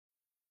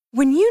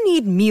When you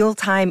need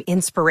mealtime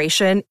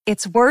inspiration,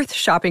 it's worth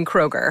shopping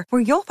Kroger,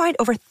 where you'll find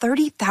over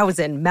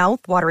 30,000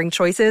 mouth-watering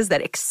choices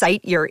that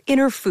excite your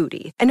inner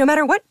foodie. And no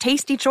matter what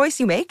tasty choice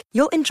you make,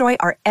 you'll enjoy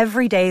our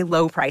everyday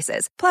low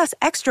prices, plus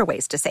extra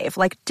ways to save,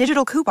 like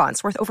digital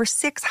coupons worth over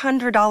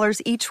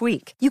 $600 each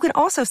week. You can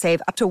also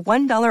save up to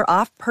 $1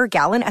 off per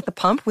gallon at the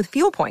pump with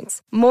fuel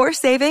points. More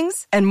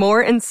savings and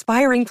more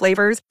inspiring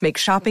flavors make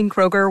shopping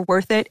Kroger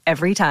worth it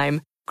every time.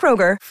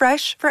 Kroger,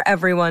 fresh for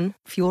everyone.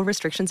 Fuel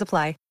restrictions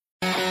apply.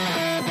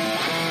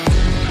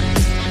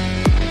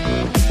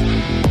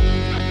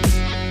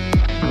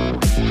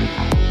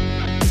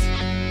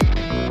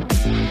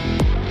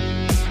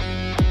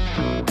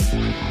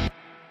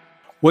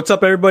 What's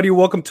up, everybody?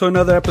 Welcome to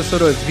another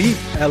episode of the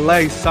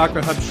LA Soccer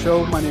Hub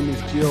Show. My name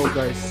is Gio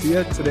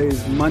Garcia. Today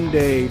is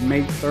Monday,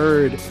 May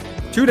 3rd,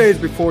 2 days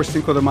before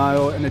Cinco de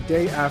Mayo, and a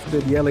day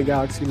after the LA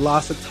Galaxy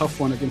lost a tough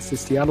one against the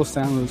Seattle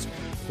Sounders.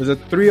 It was a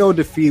 3-0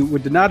 defeat. We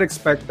did not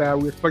expect that.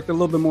 We expected a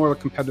little bit more of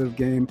a competitive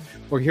game.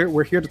 We're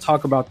here to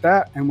talk about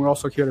that, and we're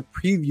also here to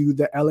preview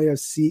the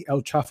LAFC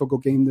El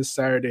Trafico game this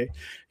Saturday.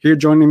 Here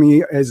joining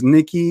me is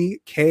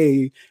Nikki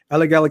K,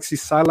 LA Galaxy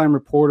sideline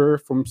reporter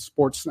from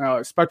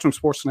Spectrum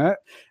Sportsnet,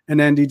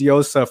 and Andy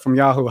Diosa from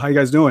Yahoo. How you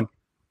guys doing?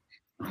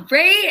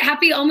 Great.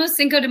 Happy almost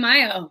Cinco de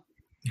Mayo.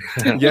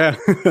 Yeah.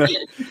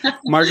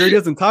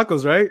 Margaritas and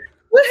tacos, right?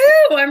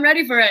 Woohoo! I'm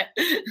ready for it.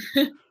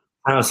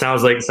 I know,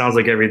 sounds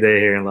like every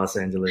day here in Los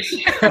Angeles.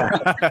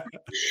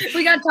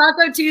 We got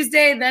Taco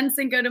Tuesday, then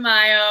Cinco de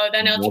Mayo,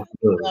 then El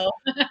Trafico.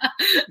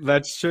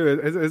 That's true.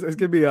 It's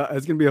gonna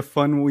be a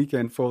fun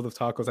weekend full of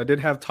tacos. I did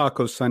have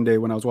tacos Sunday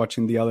when I was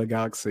watching the LA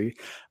Galaxy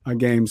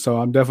game,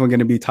 so I'm definitely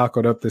gonna be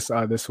tacoed up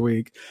this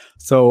week.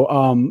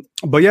 So,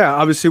 but yeah,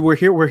 obviously we're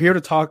here to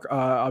talk.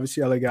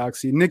 Obviously LA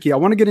Galaxy. Nikki, I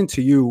want to get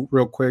into you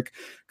real quick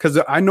because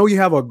I know you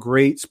have a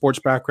great sports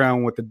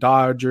background with the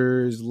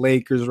Dodgers,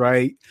 Lakers,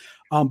 right?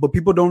 But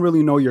people don't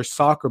really know your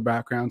soccer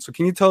background. So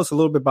can you tell us a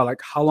little bit about like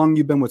how long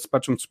you've been with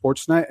Spectrum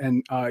Sportsnet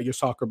and your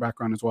soccer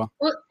background as well?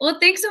 Well,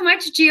 thanks so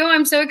much, Gio.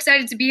 I'm so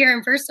excited to be here.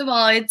 And first of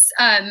all, it's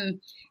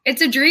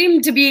a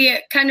dream to be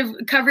kind of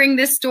covering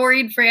this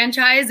storied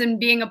franchise and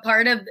being a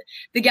part of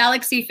the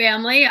Galaxy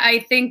family.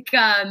 I think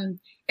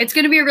it's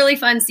going to be a really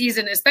fun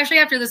season, especially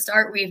after the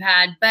start we've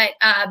had. But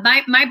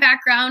my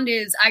background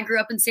is I grew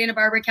up in Santa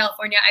Barbara,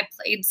 California. I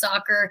played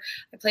soccer.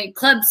 I played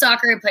club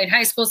soccer. I played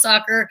high school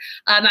soccer.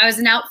 I was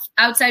an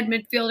outside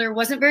midfielder,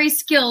 wasn't very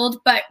skilled,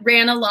 but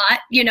ran a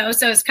lot,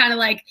 so it's kind of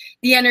like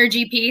the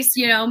energy piece,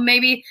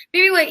 maybe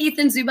what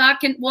Ethan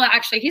Zubak can, well,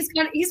 actually he's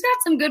got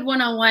some good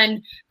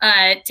one-on-one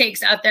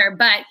takes out there,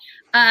 but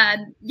I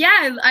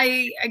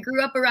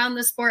grew up around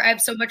the sport. I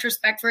have so much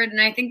respect for it.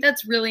 And I think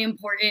that's really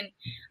important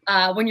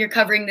when you're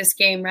covering this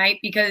game, right?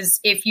 Because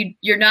if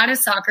you're not a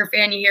soccer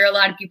fan, you hear a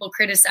lot of people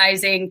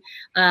criticizing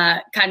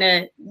kind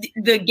of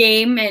the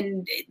game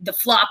and the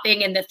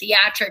flopping and the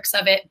theatrics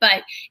of it.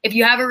 But if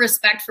you have a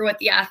respect for what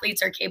the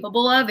athletes are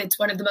capable of, it's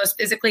one of the most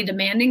physically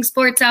demanding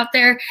sports out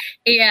there.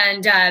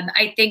 And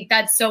I think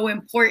that's so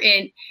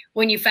important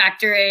when you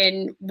factor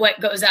in what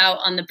goes on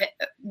on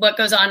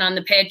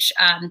the pitch.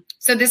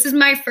 So this is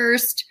my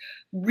first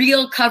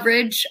real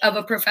coverage of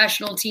a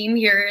professional team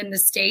here in the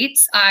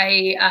States.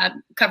 I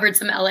covered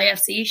some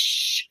LAFC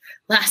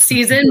last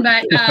season,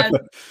 but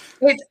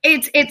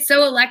it's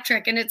so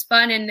electric and it's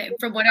fun. And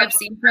from what I've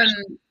seen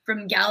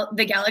from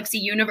the Galaxy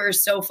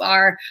universe so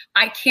far,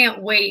 I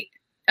can't wait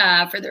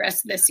for the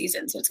rest of this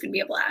season. So it's going to be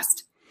a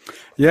blast.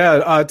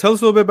 Yeah. Tell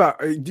us a little bit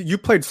about, you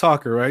played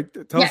soccer, right?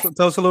 Tell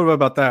us a little bit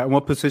about that and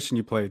what position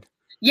you played.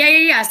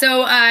 Yeah.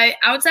 So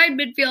outside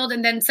midfield,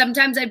 and then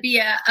sometimes I'd be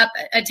up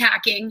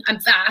attacking. I'm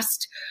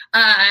fast,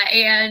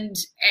 and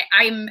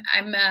I'm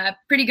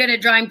pretty good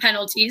at drawing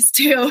penalties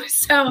too.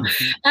 So,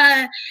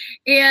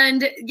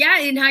 in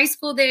high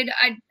school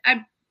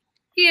I'd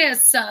be a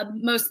sub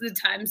most of the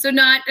time, so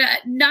not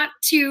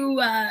too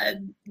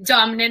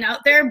dominant out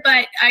there.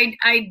 But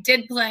I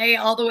did play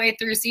all the way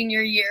through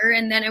senior year,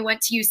 and then I went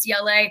to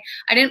UCLA.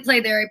 I didn't play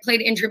there. I played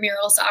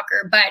intramural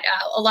soccer, but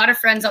a lot of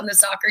friends on the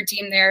soccer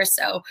team there.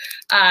 So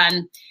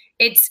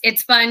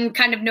it's fun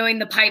kind of knowing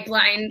the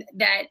pipeline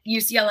that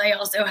UCLA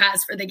also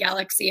has for the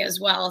Galaxy as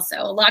well. So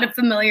a lot of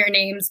familiar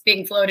names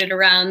being floated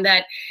around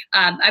that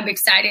I'm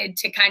excited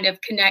to kind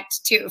of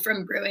connect to,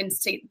 from Bruins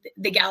to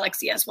the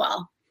Galaxy as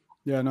well.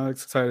 Yeah, no,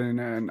 it's exciting,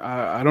 and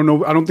I don't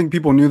know. I don't think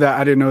people knew that.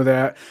 I didn't know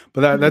that,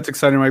 but that's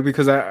exciting, right?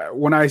 Because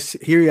when I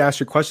hear you ask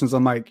your questions,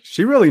 I'm like,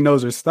 she really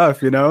knows her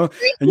stuff, And you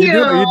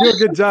do a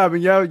good job,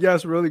 and you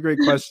ask really great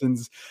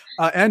questions.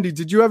 Andy,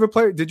 did you ever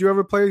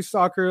play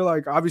soccer?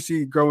 Like,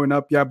 obviously growing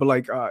up, but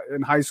like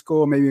in high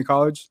school, maybe in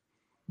college.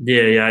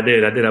 Yeah, I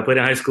did. I played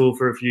in high school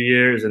for a few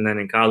years, and then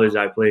in college,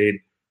 I played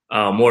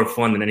more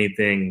fun than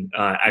anything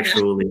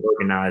actually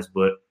organized.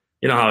 But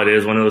you know how it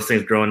is. One of those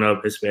things growing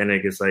up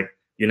Hispanic, it's like,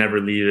 you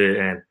never leave it.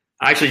 And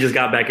I actually just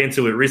got back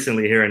into it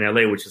recently here in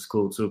LA, which is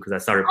cool too, because I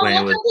started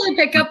playing with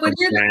pick up with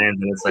you. And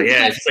it's like,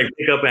 it's just like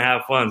pick up and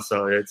have fun.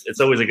 So it's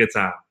always a good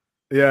time.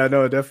 Yeah,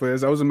 no, it definitely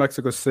is. I was in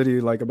Mexico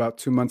City like about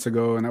 2 months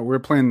ago, and we were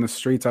playing in the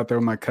streets out there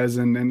with my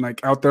cousin, and like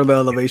out there, the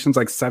elevation's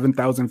like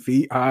 7,000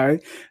 feet high,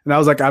 and I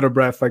was like out of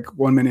breath like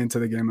 1 minute into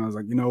the game. And I was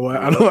like, you know what?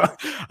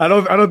 I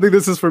don't think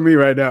this is for me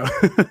right now.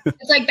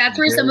 It's like that's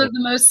where some of the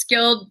most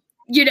skilled,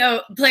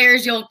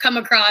 players you'll come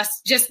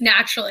across just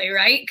naturally,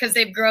 right? Because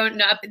they've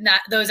grown up in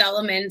those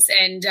elements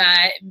and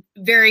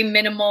very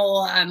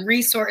minimal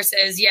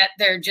resources, yet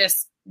they're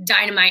just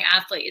dynamite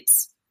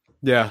athletes.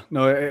 Yeah,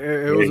 no,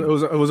 it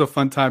was a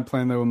fun time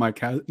playing there with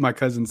my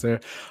cousins there.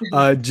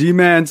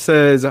 G-Man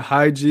says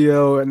hi,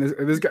 Gio, and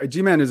this guy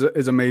G-Man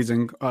is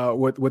amazing.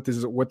 With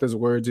his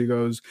words, he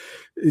goes,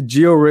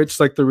 Gio rich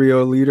like the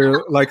Rio,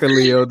 leader like a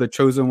Leo, the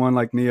chosen one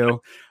like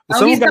Neo.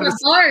 Someone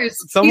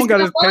got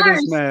to pay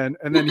this man,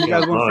 and then he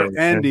got one for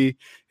Andy.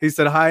 He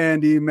said, "Hi,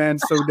 Andy, man,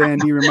 so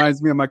dandy.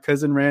 Reminds me of my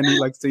cousin Randy.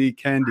 Likes to eat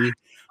candy."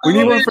 We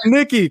need one for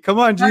Nikki. Come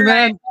on,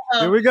 G-Man.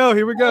 Here we go.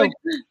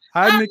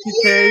 Hi, Nikki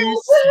K.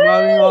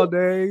 Smiling all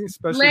day,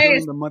 especially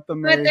during the month of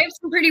May. But they have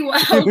some pretty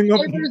wild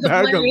flavors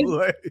of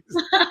Lays.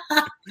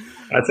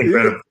 That's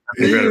incredible.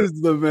 He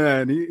is the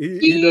man.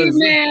 He does.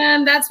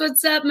 Man, that's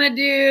what's up, my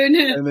dude.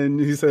 And then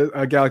he says,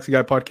 Galaxy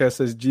Guy Podcast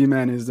says,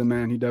 G-Man is the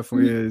man. He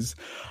definitely is.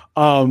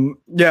 So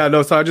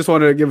I just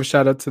wanted to give a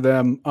shout out to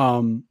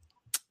them.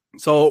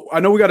 So I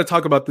know we got to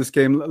talk about this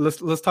game.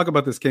 Let's talk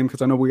about this game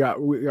because I know we got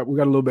a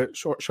little bit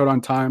short on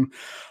time.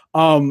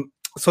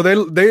 So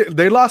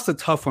they lost a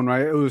tough one,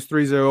 right? It was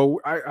 3-0.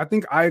 I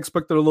think I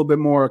expected a little bit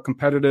more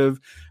competitive.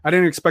 I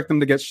didn't expect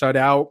them to get shut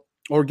out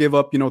or give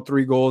up,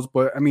 3 goals.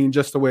 But I mean,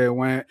 just the way it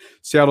went,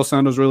 Seattle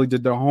Sounders really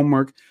did their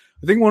homework.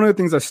 I think one of the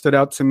things that stood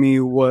out to me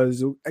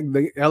was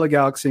the LA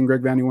Galaxy and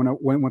Greg Vanney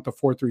went with the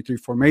 4-3-3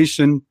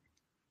 formation.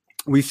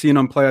 We've seen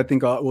them play, I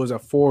think it was a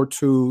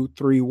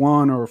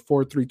 4-2-3-1 or a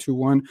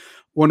 4-3-2-1,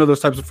 one of those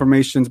types of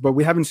formations, but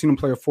we haven't seen them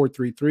play a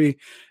 4-3-3.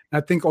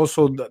 I think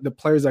also the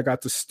players that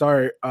got to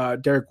start,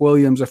 Derek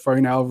Williams,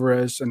 Efrain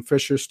Alvarez, and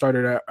Fisher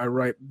started at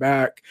right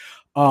back,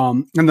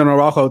 and then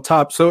Araujo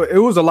top. So it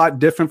was a lot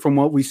different from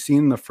what we've seen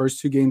in the first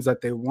 2 games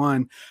that they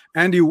won.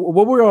 Andy,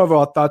 what were your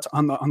overall thoughts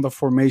on the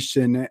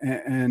formation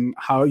and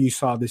how you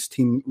saw this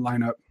team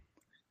line up?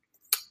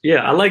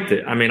 Yeah, I liked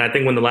it. I mean, I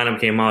think when the lineup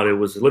came out, it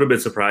was a little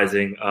bit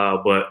surprising.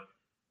 But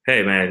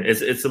hey, man,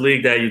 it's a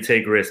league that you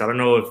take risks. I don't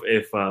know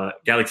if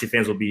Galaxy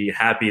fans will be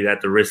happy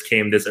that the risk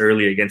came this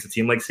early against a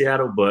team like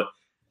Seattle. But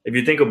if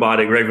you think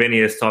about it, Greg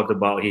Vanney has talked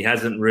about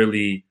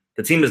the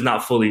team is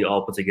not fully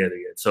all put together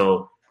yet.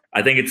 So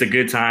I think it's a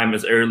good time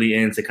as early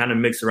in to kind of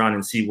mix around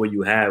and see what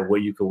you have,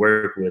 what you could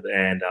work with.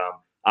 And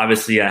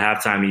obviously at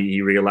halftime,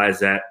 he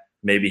realized that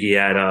maybe he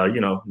had,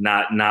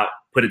 not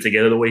put it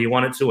together the way he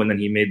wanted to, and then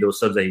he made those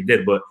subs that he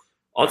did. But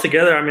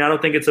altogether, I mean, I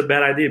don't think it's a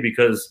bad idea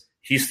because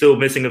he's still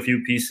missing a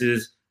few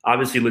pieces.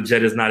 Obviously,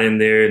 Lletget is not in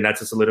there, and that's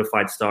a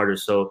solidified starter.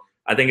 So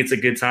I think it's a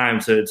good time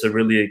to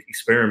really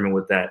experiment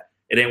with that.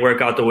 It didn't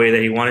work out the way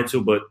that he wanted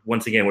to, but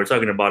once again, we're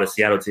talking about a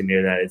Seattle team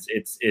here that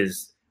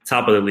is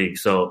top of the league.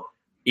 So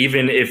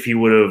even if he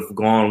would have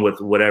gone with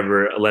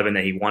whatever 11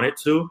 that he wanted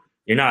to,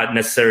 you're not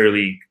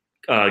necessarily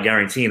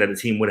guaranteeing that the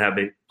team would have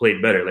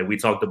played better. Like we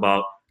talked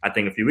about, I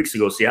think a few weeks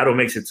ago, Seattle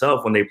makes it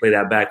tough when they play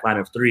that back line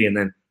of 3, and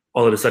then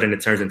all of a sudden it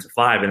turns into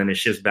 5, and then it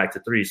shifts back to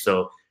 3.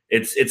 So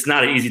it's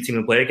not an easy team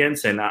to play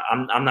against, and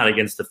I'm not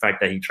against the fact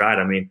that he tried.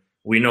 I mean,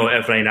 we know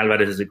Efrain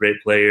Alvarez is a great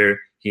player.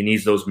 He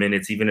needs those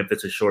minutes, even if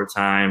it's a short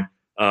time.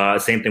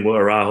 Same thing with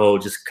Araujo,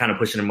 just kind of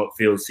pushing him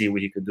upfield, see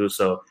what he could do.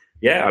 So,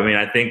 yeah, I mean,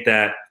 I think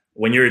that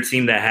when you're a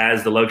team that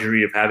has the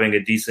luxury of having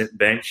a decent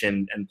bench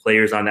and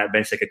players on that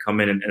bench that could come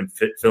in and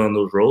fill in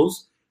those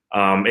roles,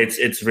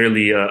 it's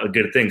really a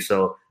good thing.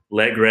 So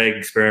let Greg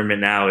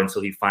experiment now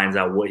until he finds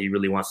out what he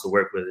really wants to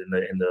work with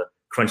in the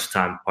crunch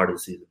time part of the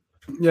season.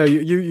 Yeah,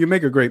 you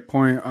make a great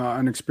point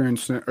on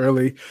experiencing it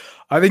early.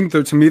 I think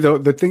to me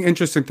the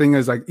interesting thing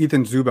is like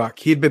Ethan Zubak.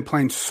 He'd been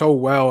playing so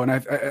well, and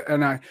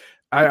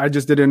I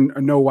just didn't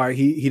know why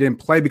he didn't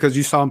play, because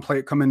you saw him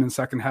come in the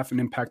second half and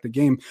impact the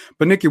game.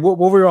 But Nikki, what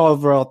were your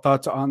overall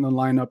thoughts on the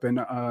lineup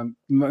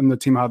and the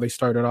team, how they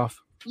started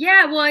off?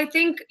 Yeah, well, I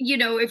think,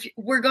 if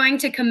we're going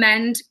to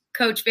commend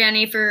Coach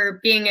Vanney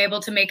for being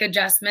able to make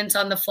adjustments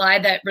on the fly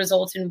that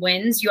result in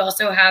wins, you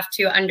also have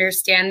to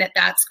understand that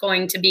that's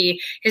going to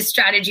be his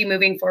strategy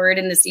moving forward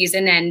in the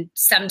season. And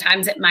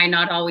sometimes it might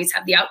not always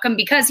have the outcome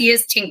because he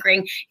is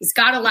tinkering. He's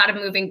got a lot of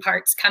moving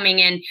parts coming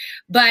in.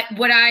 But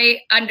what I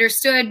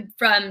understood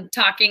from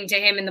talking to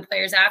him and the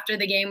players after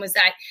the game was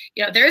that,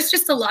 there's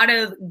just a lot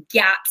of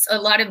gaps, a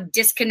lot of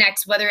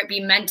disconnects, whether it be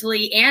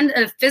mentally and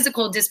a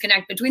physical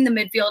disconnect between the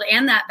midfield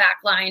and that back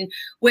line,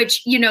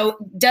 which,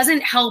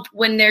 doesn't help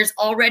when there's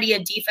already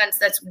a defense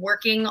that's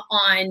working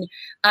on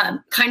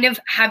kind of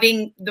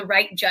having the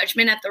right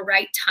judgment at the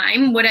right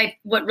time.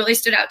 What really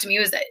stood out to me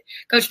was that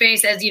Coach Vanney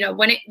says,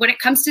 when it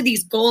comes to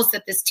these goals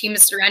that this team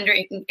is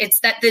surrendering, it's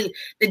that the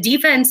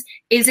defense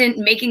isn't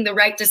making the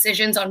right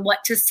decisions on what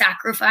to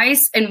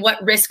sacrifice and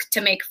what risk to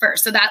make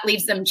first. So that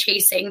leaves them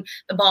chasing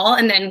the ball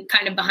and then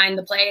kind of behind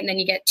the play. And then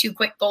you get 2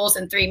 quick goals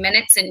in 3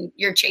 minutes and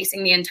you're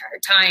chasing the entire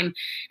time.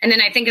 And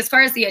then I think as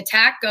far as the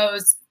attack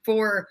goes,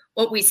 for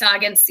what we saw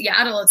against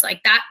Seattle. It's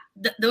like that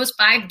those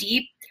 5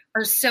 deep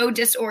are so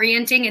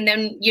disorienting, and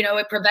then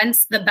it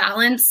prevents the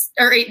balance,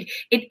 or it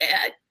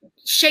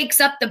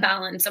shakes up the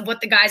balance of what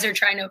the guys are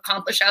trying to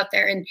accomplish out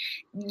there. And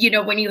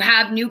when you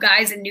have new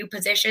guys in new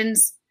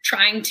positions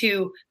trying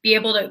to be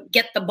able to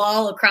get the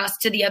ball across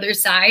to the other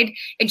side,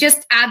 it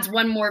just adds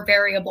one more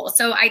variable.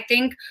 So I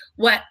think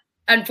what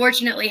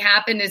unfortunately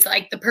happened is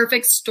like the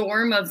perfect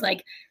storm of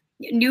like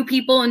new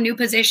people in new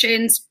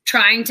positions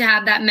trying to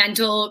have that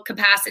mental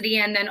capacity,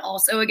 and then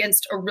also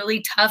against a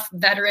really tough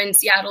veteran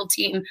Seattle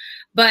team.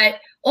 But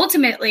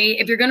ultimately,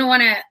 if you're going to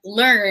want to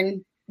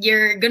learn,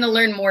 you're going to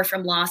learn more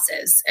from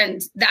losses.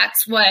 And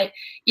that's what,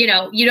 you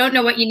don't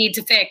know what you need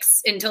to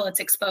fix until it's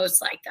exposed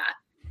like that.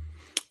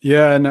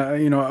 Yeah,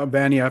 and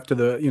Vanny after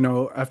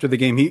the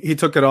game, he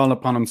took it all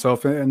upon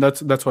himself, and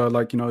that's what I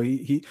like.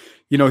 He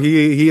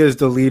is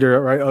the leader,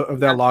 right, of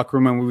that locker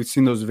room, and we've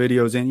seen those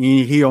videos, and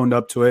he owned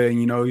up to it,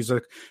 and he's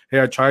like, hey,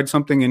 I tried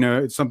something, and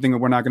it's something that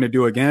we're not going to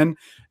do again,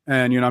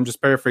 and I'm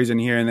just paraphrasing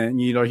here, and then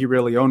he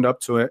really owned up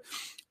to it.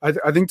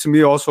 I think to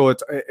me also I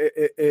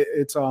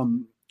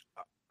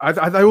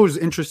thought it was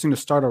interesting to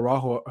start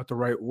Araujo at the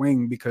right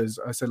wing, because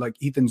I said like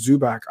Ethan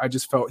Zubak, I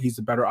just felt he's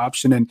the better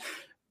option. And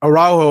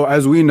Araujo,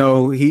 as we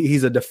know,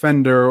 he's a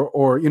defender,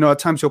 or at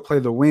times he'll play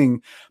the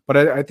wing. But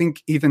I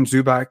think Ethan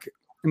Zubak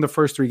in the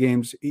first 3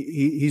 games,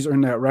 he's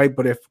earned that right.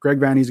 But if Greg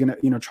Vanney's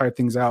gonna try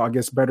things out, I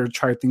guess better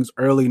try things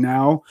early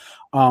now.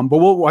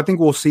 But I think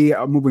we'll see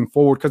moving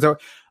forward, because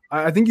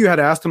I think you had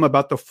asked him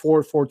about the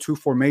 4-4-2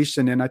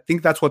 formation, and I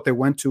think that's what they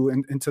went to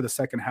into the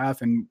second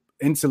half, and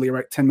instantly,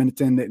 right, 10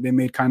 minutes in, they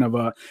made kind of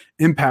a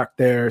impact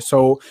there.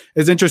 So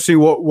it's interesting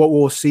what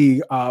we'll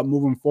see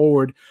moving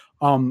forward.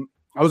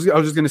 I was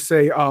just going to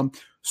say,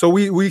 so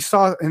we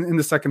saw in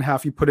the second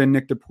half, he put in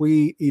Nick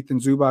Dupuis, Ethan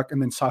Zubak, and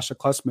then Sasha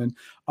Klesman.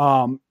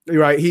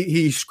 Right,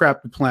 he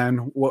scrapped the plan,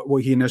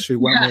 what he initially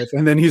went with.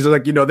 And then he's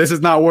like, this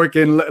is not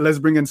working. Let's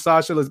bring in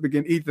Sasha. Let's bring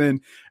in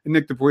Ethan and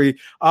Nick Dupuis.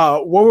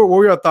 What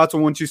were your thoughts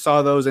on once you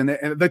saw those? And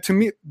to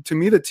me,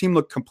 the team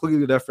looked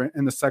completely different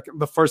in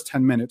the first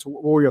 10 minutes.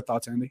 What were your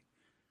thoughts, Andy?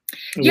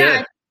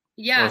 Yeah.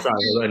 Oh,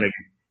 sorry.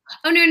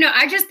 Oh, no.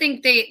 I just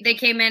think they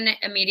came in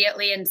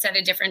immediately and set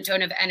a different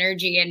tone of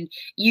energy. And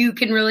you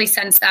can really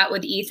sense that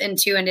with Ethan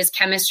too, and his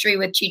chemistry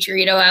with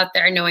Chicharito out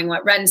there, knowing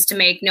what runs to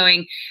make,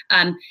 and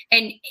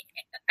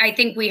I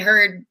think we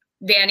heard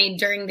Vanny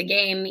during the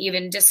game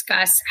even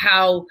discuss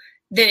how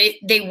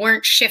they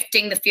weren't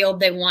shifting the field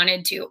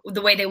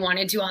the way they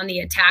wanted to on the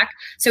attack.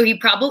 So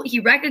he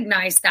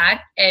recognized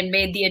that and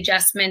made the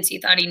adjustments he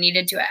thought he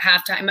needed to at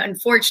halftime.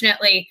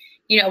 Unfortunately,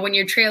 when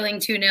you're trailing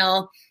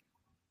 2-0,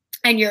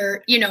 and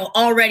you're,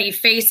 already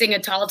facing a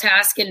tall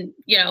task and,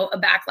 a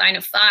back line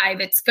of 5,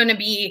 it's going to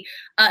be,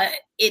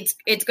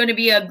 it's going to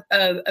be a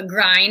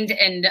grind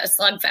and a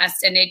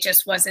slugfest. And it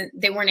just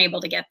they weren't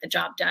able to get the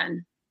job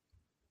done.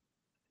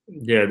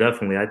 Yeah,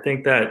 definitely. I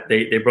think that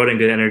they brought in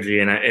good energy,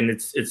 and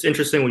it's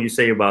interesting what you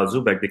say about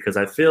Zubek, because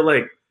I feel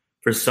like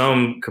for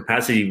some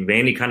capacity,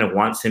 Vanny kind of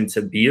wants him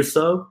to be a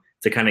sub,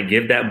 to kind of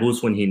give that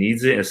boost when he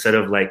needs it, instead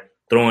of like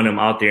throwing him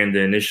out there in the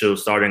initial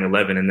starting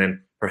 11 and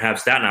then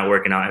perhaps that not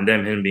working out, and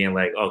then him being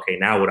like, okay,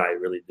 now what I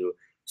really do.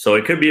 So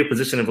it could be a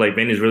position of like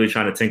Vanny's really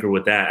trying to tinker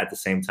with that at the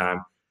same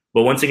time.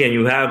 But once again,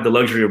 you have the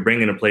luxury of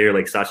bringing a player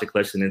like Sasha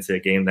Klesman into a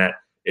game that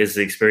is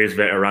the experienced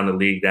vet around the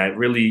league that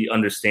really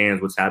understands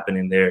what's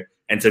happening there.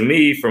 And to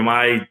me, for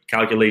my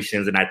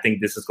calculations, and I think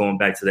this is going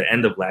back to the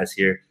end of last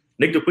year,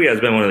 Nick Dupuis has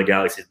been one of the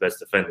Galaxy's best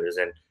defenders.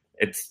 And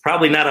it's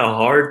probably not a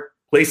hard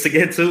place to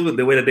get to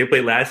the way that they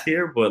played last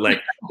year. But like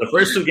the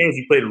first 2 games,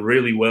 he played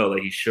really well.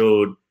 Like he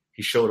showed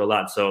a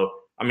lot. So,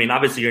 I mean,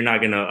 obviously you're not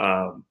going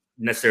to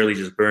necessarily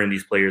just burn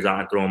these players out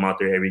and throw them out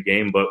there every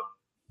game. But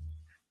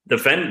the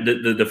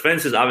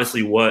defense is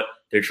obviously what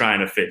they're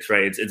trying to fix,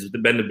 right? It's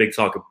been the big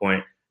talking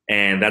point.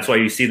 And that's why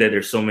you see that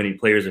there's so many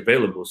players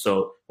available.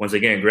 So once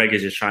again, Greg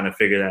is just trying to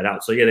figure that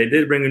out. So yeah, they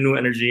did bring a new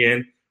energy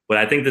in, but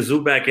I think the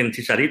Zubak and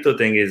Chicharito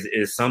thing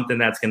is something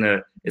that's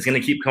gonna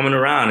keep coming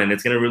around, and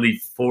it's gonna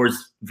really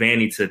force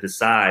Vanny to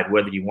decide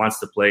whether he wants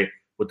to play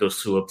with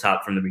those 2 up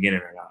top from the beginning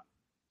or not.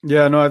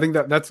 Yeah, no, I think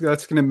that's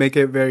going to make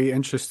it very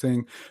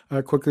interesting.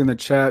 Quickly in the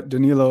chat,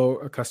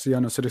 Danilo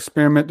Castellano said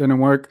experiment didn't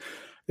work.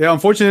 Yeah,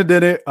 unfortunately, it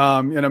didn't.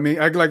 I mean,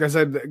 like I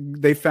said,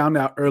 they found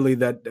out early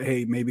that,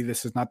 hey, maybe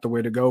this is not the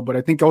way to go. But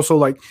I think also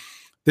like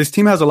this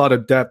team has a lot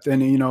of depth,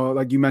 and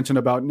like you mentioned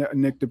about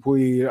Nick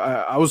Dupuis,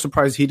 I was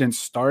surprised he didn't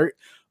start.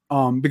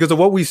 Because of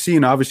what we've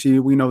seen. Obviously,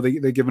 we know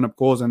they're giving up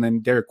goals, and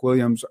then Derek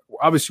Williams.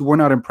 Obviously, we're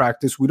not in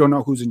practice. We don't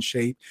know who's in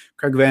shape.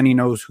 Craig Vanny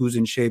knows who's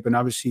in shape, and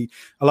obviously,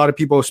 a lot of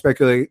people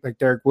speculate like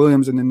Derek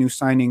Williams and the new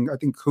signing. I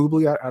think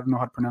Kubli. I don't know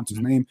how to pronounce his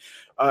name.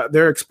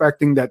 They're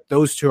expecting that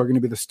those 2 are going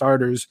to be the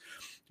starters,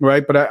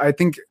 right? But I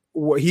think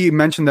what he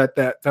mentioned that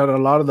a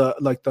lot of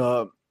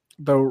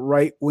the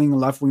right wing,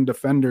 left wing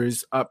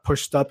defenders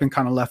pushed up and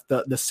kind of left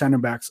the center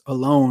backs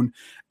alone,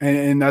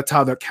 and that's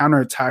how the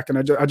counterattack. And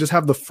I just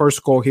have the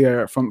first goal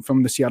here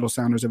from the Seattle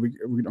Sounders.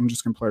 I'm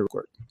just gonna play real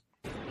quick.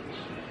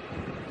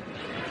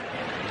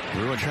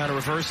 Bruin trying to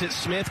reverse it.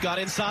 Smith got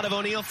inside of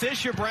O'Neal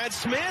Fisher. Brad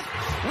Smith.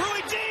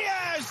 Rui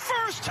Diaz,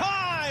 first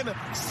time.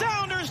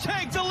 Sounders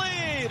take the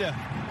lead.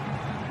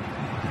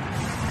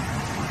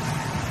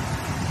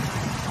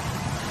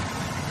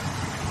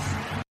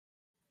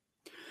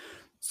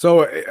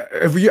 So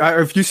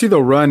if you see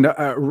the run,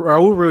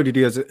 Raul Rudy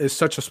Diaz is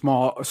such a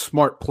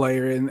smart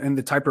player, and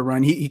the type of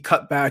run he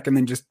cut back and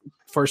then just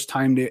first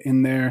timed it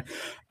in there.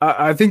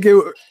 I think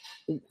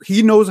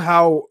he knows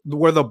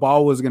where the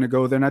ball was going to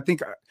go. Then I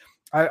think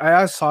I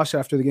asked Sasha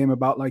after the game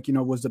about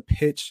was the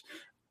pitch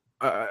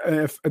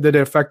did it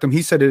affect him?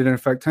 He said it didn't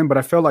affect him, but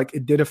I felt like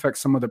it did affect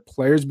some of the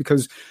players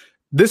because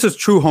this is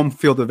true home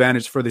field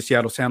advantage for the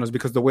Seattle Sounders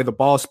because the way the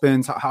ball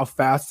spins, how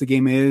fast the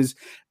game is.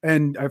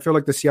 And I feel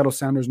like the Seattle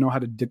Sounders know how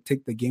to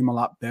dictate the game a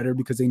lot better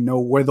because they know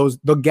where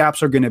the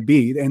gaps are going to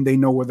be and they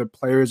know where the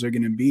players are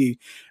going to be.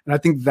 And I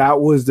think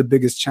that was the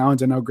biggest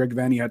challenge I know Greg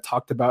Vanney had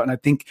talked about. And I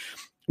think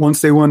once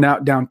they went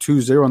out down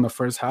 2-0 in the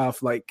first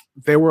half, like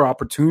there were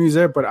opportunities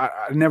there, but I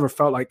never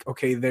felt like,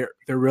 okay, they're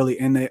really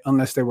in it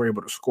unless they were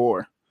able to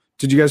score.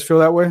 Did you guys feel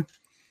that way?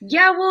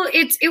 Yeah, well,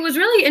 it was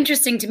really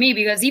interesting to me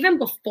because even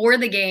before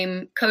the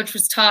game, Coach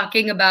was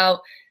talking about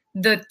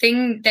the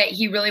thing that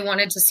he really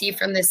wanted to see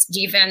from this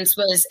defense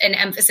was an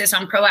emphasis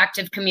on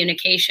proactive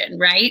communication,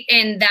 right?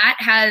 And that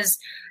has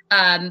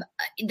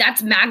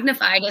that's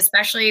magnified,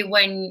 especially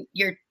when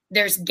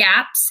there's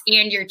gaps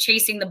and you're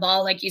chasing the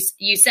ball, like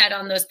you said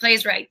on those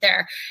plays right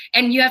there.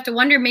 And you have to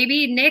wonder,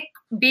 maybe Nick,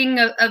 being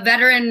a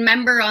veteran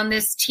member on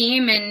this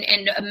team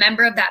and a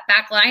member of that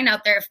back line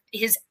out there,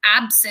 his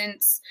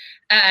absence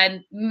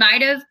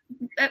might have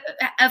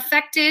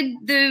affected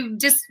the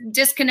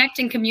disconnect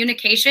in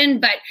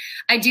communication. But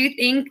I do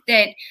think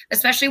that,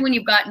 especially when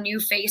you've got new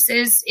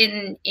faces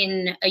in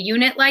a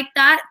unit like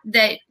that,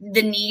 that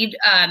the need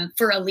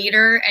for a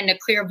leader and a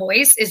clear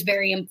voice is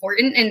very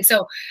important. And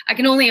so I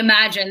can only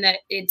imagine that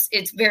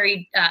it's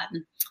very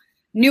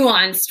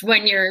nuanced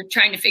when you're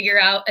trying to figure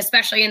out,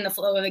 especially in the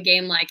flow of a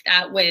game like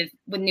that with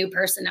new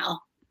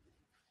personnel.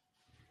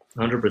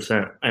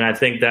 100%. And I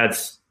think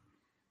that's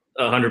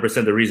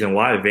 100% the reason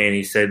why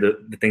Vanney said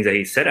the things that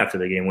he said after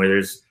the game, where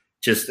there's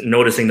just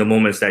noticing the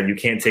moments that you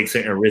can't take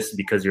certain risks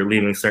because you're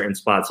leaving certain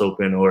spots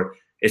open, or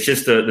it's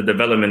just the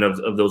development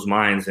of those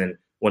minds. And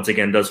once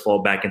again, does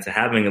fall back into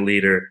having a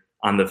leader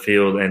on the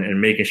field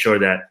and making sure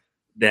that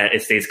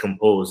it stays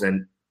composed.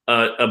 And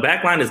a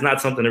back line is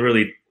not something to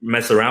really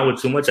mess around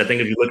with too much. I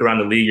think if you look around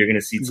the league, you're going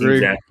to see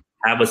teams that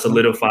have a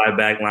solidified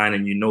back line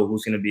and you know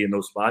who's going to be in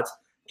those spots,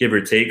 give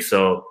or take.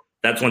 So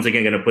that's once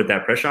again going to put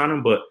that pressure on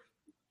them. But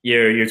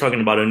you're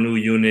talking about a new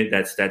unit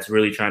that's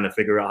really trying to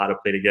figure out how to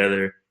play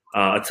together.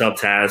 A tough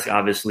task,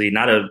 obviously.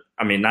 Not a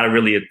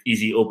really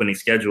easy opening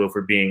schedule, if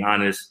we're being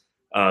honest.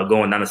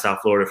 Going down to South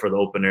Florida for the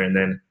opener, and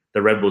then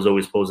the Red Bulls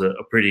always pose a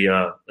pretty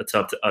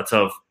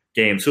tough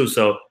game too.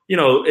 So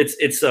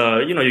it's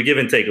you give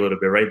and take a little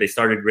bit, right? They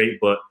started great,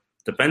 but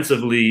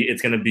defensively,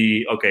 it's going to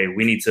be okay.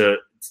 We need to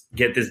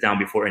get this down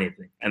before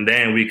anything, and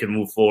then we can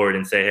move forward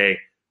and say, hey,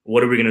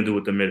 what are we going to do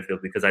with the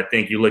midfield? Because I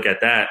think you look at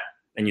that.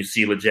 And you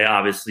see Leggett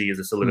obviously is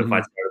a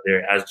solidified starter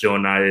there, as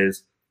Jonah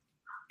is,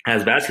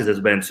 as Vasquez has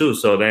been too.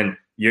 So then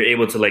you're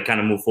able to kind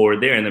of move forward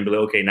there and then be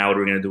like, okay, now what are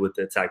we going to do with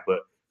the attack?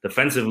 But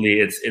defensively,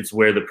 it's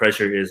where the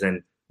pressure is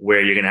and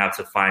where you're going to have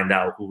to find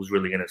out who's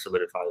really going to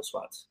solidify the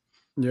spots.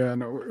 Yeah,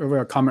 no, we have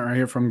a comment right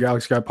here from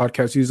Galaxy Guy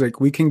Podcast. He's like,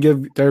 we can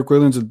give Derek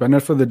Williams the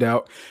benefit of the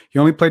doubt. He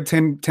only played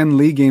 10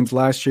 league games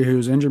last year. He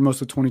was injured most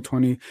of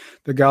 2020.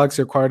 The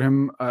Galaxy acquired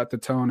him at the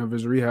tail end of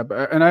his rehab.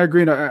 And I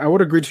agree. I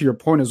would agree to your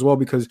point as well,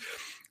 because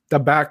the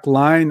back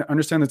line,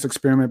 understand it's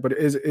experiment, but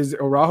is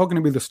Araujo going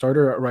to be the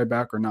starter at right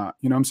back or not?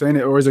 You know what I'm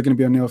saying? Or is it going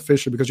to be O'Neal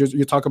Fisher? Because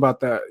you talk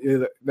about that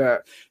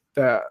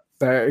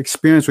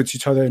experience with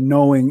each other,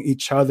 knowing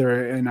each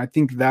other. And I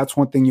think that's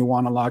one thing you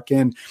want to lock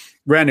in.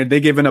 Granted, they've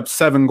given up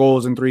 7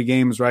 goals in 3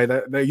 games, right?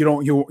 That you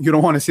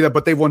don't want to see that,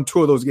 but they've won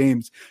 2 of those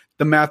games.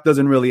 The math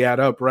doesn't really add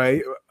up,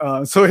 right?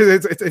 So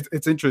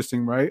it's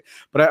interesting, right?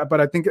 But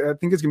I think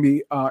it's going to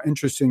be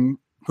interesting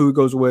who he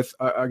goes with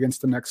against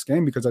the next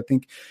game, because I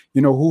think,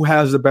 who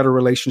has a better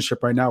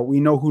relationship right now. We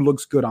know who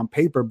looks good on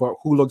paper, but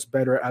who looks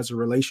better as a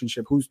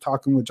relationship? Who's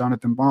talking with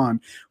Jonathan Bond?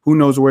 Who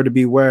knows where to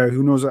be where?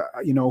 Who knows,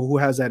 who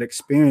has that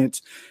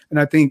experience? And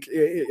I think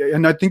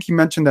he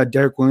mentioned that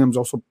Derek Williams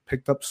also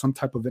picked up some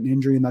type of an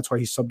injury, and that's why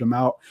he subbed him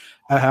out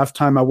at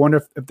halftime. I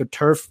wonder if the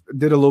turf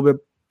did a little bit,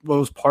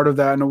 was part of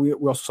that. I know we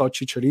also saw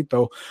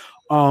Chicharito.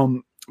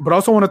 But I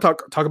also want to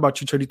talk about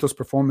Chicharito's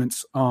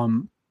performance.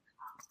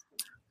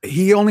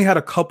 He only had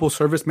a couple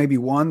service, maybe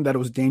one that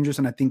was dangerous,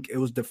 and I think it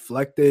was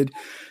deflected.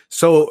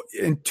 So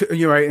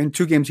you're right. In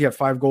 2 games, he had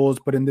 5 goals,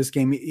 but in this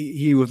game,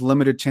 he was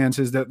limited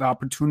chances. That the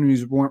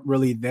opportunities weren't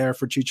really there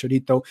for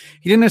Chicharito.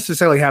 He didn't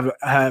necessarily have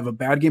a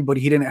bad game, but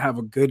he didn't have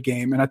a good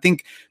game. And I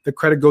think the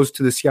credit goes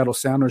to the Seattle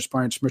Sounders,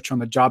 Brian Schmitz, on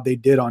the job they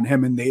did on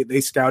him, and they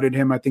scouted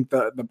him. I think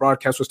the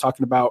broadcast was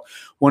talking about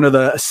one of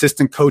the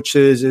assistant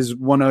coaches is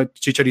one of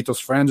Chicharito's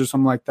friends or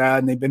something like that,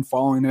 and they've been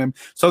following him,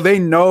 so they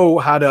know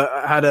how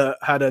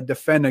to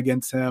defend win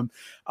against him.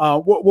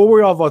 What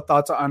were all of our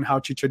thoughts on how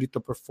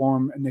Chicharito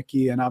performed,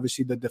 Nikki, and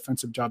obviously the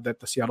defensive job that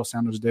the Seattle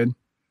Sounders did?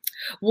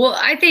 Well,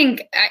 I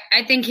think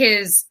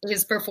his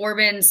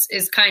performance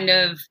is kind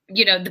of,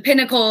 the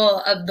pinnacle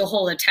of the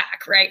whole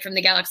attack, right, from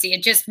the Galaxy.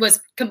 It just was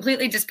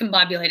completely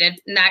discombobulated,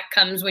 and that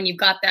comes when you've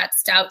got that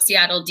stout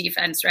Seattle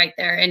defense right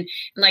there. And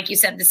like you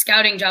said, the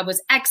scouting job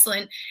was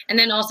excellent, and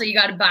then also you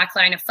got a back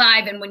line of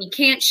 5, and when you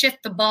can't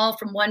shift the ball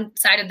from one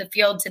side of the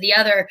field to the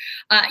other,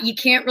 you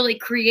can't really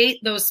create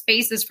those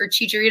spaces for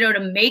Chicharito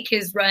to make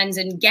his runs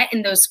and get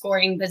in those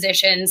scoring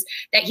positions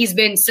that he's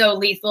been so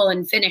lethal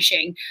in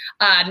finishing.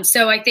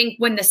 So I think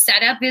when the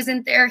setup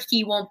isn't there,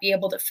 he won't be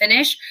able to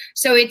finish.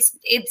 So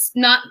it's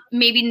not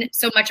maybe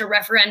so much a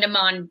referendum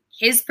on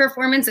his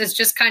performance as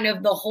just kind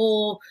of the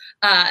whole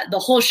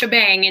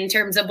shebang in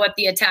terms of what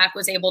the attack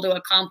was able to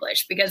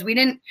accomplish, because we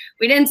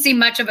didn't see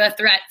much of a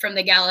threat from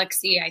the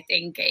Galaxy, I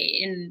think,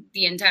 in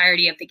the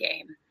entirety of the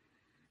game.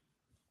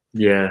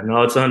 Yeah,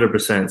 no, it's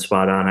 100%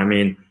 spot on. I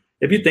mean,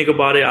 if you think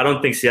about it, I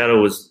don't think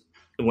Seattle was,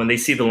 when they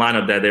see the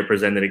lineup that they're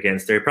presented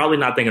against, they're probably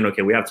not thinking,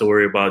 okay, we have to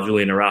worry about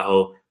Julian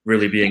Araujo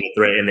really being a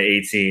threat in the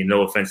 18.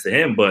 No offense to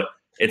him, but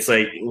it's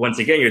like, once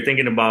again, you're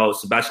thinking about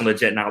Sebastian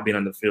Lletget now being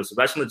on the field.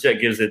 Sebastian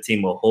Lletget gives the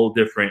team a whole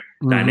different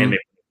dynamic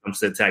when it comes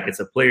to attack. It's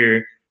a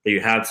player that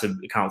you have to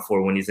account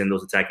for when he's in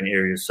those attacking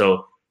areas.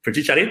 So for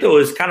Chicharito,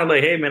 it's kind of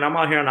like, hey, man, I'm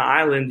out here on the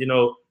island,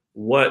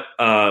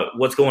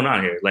 what's going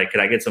on here? Like,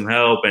 could I get some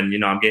help? And,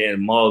 I'm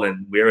getting mauled,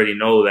 and we already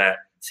know that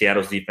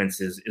Seattle's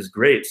defense is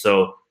great.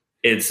 So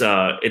it's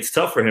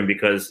tough for him,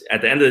 because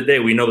at the end of the day,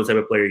 we know the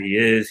type of player he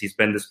is. He's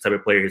been this type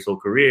of player his whole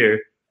career.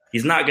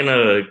 He's not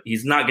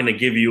gonna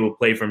give you a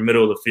play from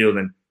middle of the field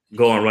and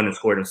go and run and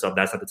score himself.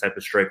 That's not the type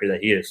of striker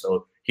that he is.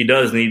 So he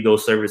does need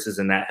those services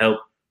and that help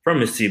from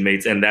his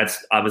teammates, and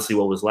that's obviously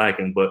what was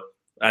lacking. But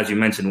as you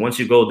mentioned, once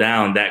you go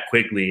down that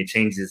quickly, it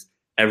changes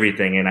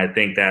everything. And I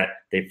think that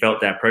they felt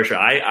that pressure.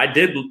 I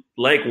did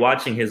like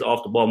watching his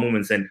off the ball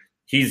movements, and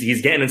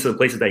he's getting into the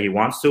places that he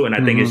wants to. And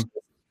I think it's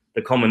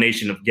the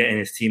culmination of getting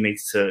his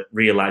teammates to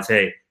realize,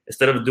 hey,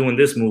 instead of doing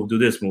this move, do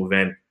this move.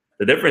 And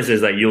the difference is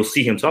that you'll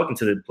see him talking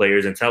to the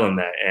players and tell them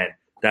that. And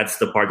that's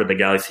the part that the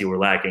Galaxy were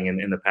lacking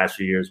in the past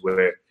few years,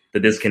 where the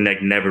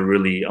disconnect never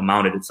really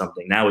amounted to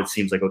something. Now it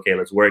seems like, okay,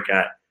 let's work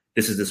at,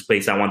 this is the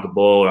space I want the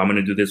ball, or I'm going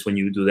to do this when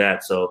you do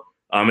that. So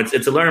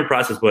it's a learning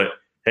process, but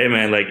hey,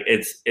 man, like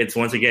it's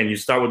once again, you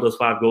start with those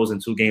 5 goals in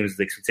 2 games,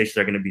 the expectations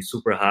are going to be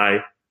super high,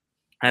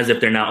 as if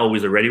they're not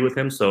always already with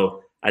him.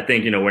 So I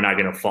think, we're not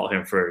going to fault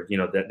him for,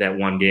 that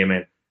one game.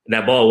 And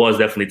that ball was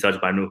definitely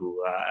touched by Nuhu.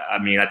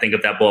 I mean, I think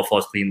if that ball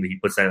falls cleanly, he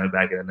puts that in the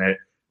back of the net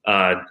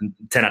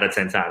 10 out of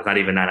 10 times, not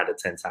even 9 out of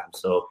 10 times.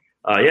 So,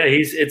 yeah,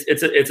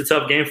 it's a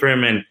tough game for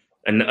him.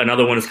 And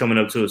another one is coming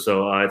up too.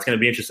 So it's going to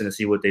be interesting to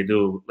see what they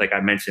do. Like I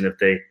mentioned, if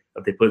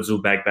they put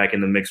Zubac back in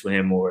the mix with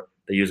him, or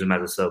they use him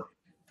as a sub.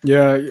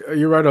 Yeah,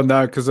 you're right on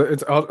that, because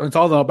it's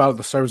all about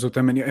the service with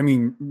him. And I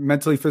mean,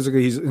 mentally,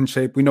 physically, he's in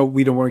shape. We know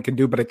we don't know what he can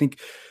do, but I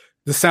think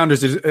the Sounders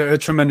did a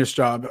tremendous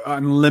job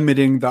on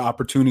limiting the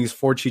opportunities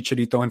for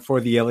Chicharito and for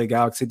the LA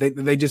Galaxy.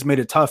 They just made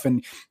it tough,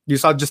 and you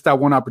saw just that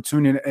one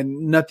opportunity,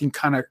 and nothing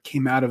kind of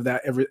came out of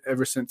that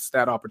ever since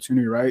that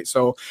opportunity, right?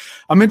 So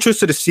I'm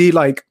interested to see,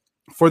 like,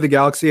 for the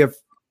Galaxy, if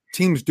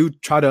teams do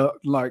try to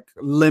like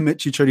limit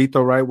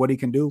Chicharito, right, what he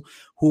can do,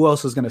 who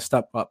else is going to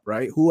step up,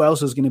 right? Who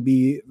else is going to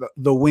be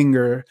the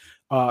winger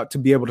to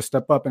be able to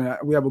step up? And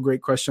we have a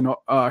great question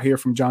here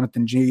from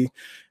Jonathan G.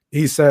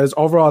 He says,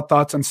 overall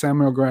thoughts on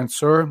Samuel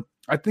Grandsir?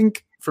 I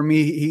think for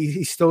me,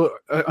 he's still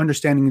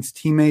understanding his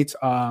teammates.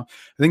 I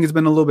think it's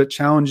been a little bit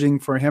challenging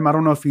for him. I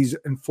don't know if he's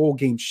in full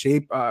game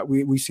shape.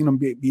 We've seen him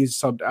be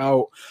subbed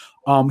out.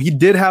 He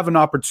did have an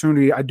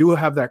opportunity. I do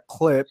have that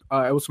clip.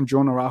 It was from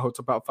Julian Araujo. It's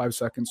about 5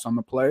 seconds, so I'm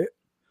going to play it.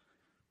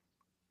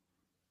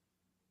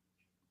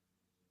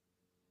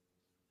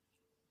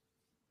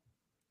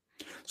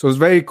 So it was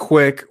very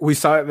quick. We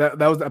saw that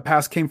was a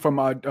pass came from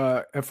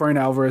Efrain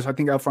Alvarez. I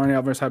think Efrain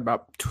Alvarez had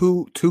about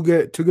two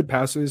good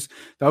passes.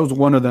 That was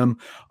one of them.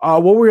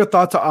 What were your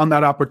thoughts on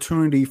that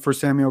opportunity for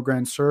Samuel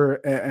Grandsir,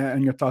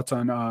 and your thoughts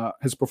on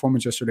his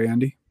performance yesterday,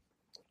 Andy?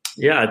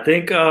 Yeah, I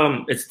think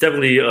it's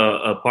definitely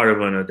a part of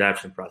an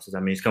adaptation process. I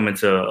mean, he's coming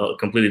to a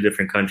completely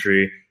different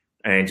country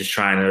and just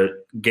trying to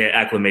get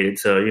acclimated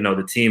to,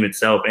 the team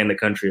itself and the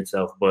country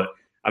itself. But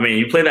I mean,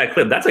 you play that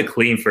clip, that's a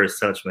clean first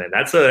touch, man.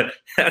 That's a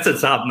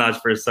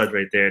top-notch first touch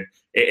right there.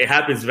 It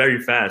happens very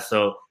fast.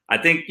 So I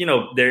think,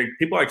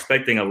 people are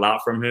expecting a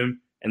lot from him.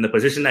 And the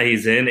position that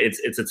he's in,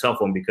 it's a tough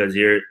one, because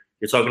you're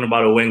talking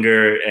about a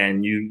winger,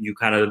 and you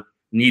kind of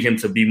need him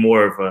to be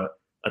more of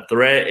a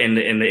threat in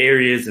the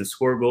areas and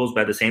score goals,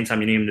 but at the same time,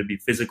 you need him to be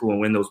physical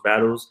and win those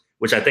battles,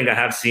 which I think I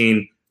have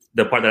seen.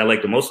 The part that I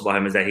like the most about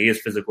him is that he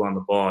is physical on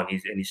the ball, and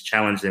he's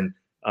challenging,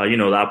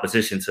 the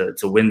opposition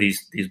to win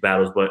these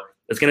battles. But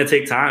it's going to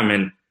take time.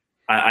 And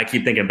I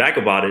keep thinking back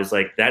about it. It's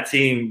like that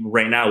team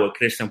right now with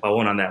Christian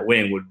Pavon on that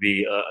wing would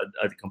be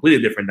a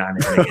completely different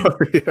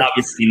dynamic. Yeah.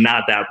 Obviously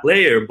not that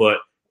player, but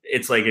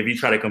it's like if you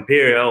try to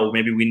compare,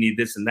 maybe we need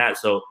this and that.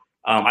 So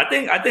I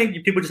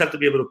think people just have to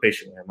be a little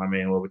patient with him. I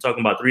mean, we're talking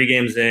about 3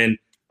 games in.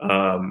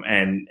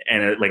 And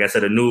like I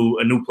said, a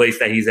new place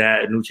that he's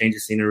at, a new change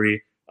of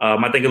scenery.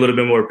 I think a little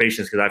bit more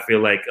patience because I feel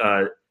like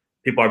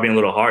people are being a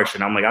little harsh.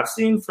 And I'm like, I've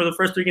seen for the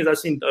first 3 games, I've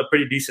seen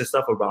pretty decent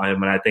stuff about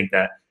him. And I think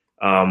that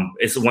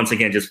it's once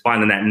again just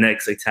finding that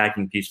next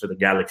attacking piece for the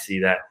Galaxy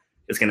that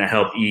is going to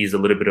help ease a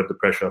little bit of the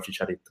pressure off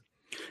Chicharito.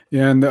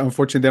 Yeah, and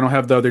unfortunately, they don't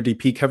have the other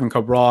DP, Kevin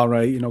Cabral,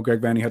 right? You know, Greg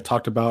Vanney had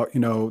talked about,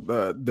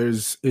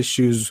 there's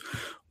issues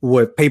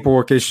with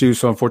paperwork issues,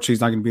 so unfortunately,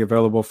 he's not going to be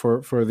available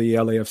for the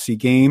LAFC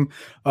game.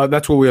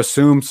 That's what we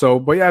assume. So,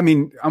 but yeah, I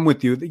mean, I'm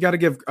with you. You got to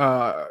give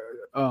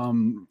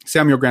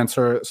Samuel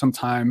Grandsir some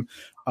time.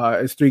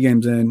 It's 3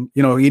 games in.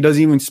 You know, he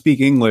doesn't even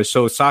speak English,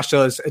 so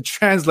Sasha is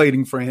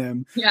translating for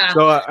him. Yeah.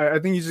 So I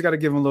think you just got to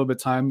give him a little bit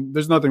of time.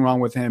 There's nothing wrong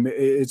with him.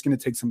 It's going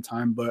to take some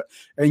time,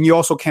 and you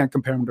also can't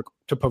compare him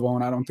to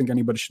Pavone. I don't think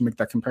anybody should make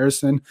that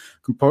comparison.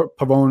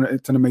 Pavone,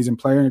 it's an amazing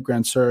player.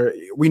 Grandsir,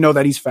 we know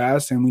that he's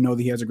fast, and we know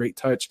that he has a great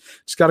touch.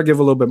 Just got to give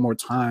a little bit more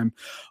time.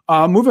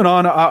 Moving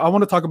on, I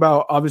want to talk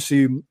about,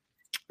 obviously,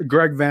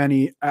 Greg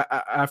Vanney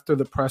after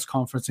the press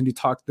conference, and he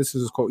talked, this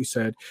is his quote, he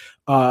said,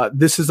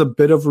 this is a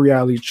bit of a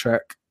reality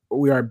check.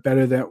 We are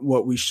better than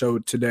what we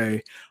showed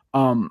today.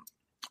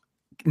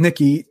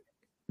 Nikki,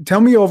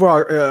 tell me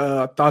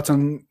overall thoughts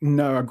on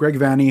Greg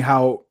Vanney,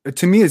 how,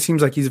 to me, it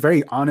seems like he's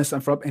very honest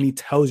and upfront, and he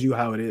tells you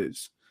how it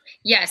is.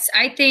 Yes,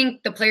 I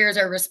think the players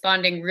are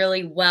responding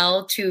really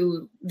well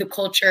to the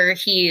culture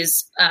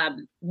he's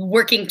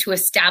working to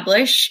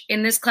establish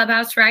in this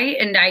clubhouse, right?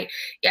 And I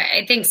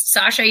think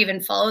Sasha even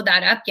followed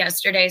that up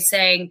yesterday,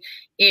 saying,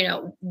 you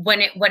know, what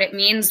it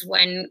means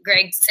when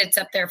Greg sits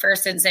up there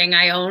first and saying,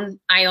 I own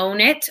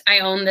it, I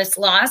own this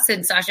loss.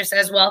 And Sasha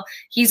says, well,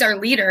 he's our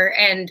leader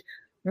and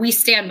we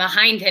stand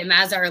behind him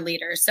as our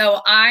leader.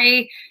 So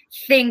I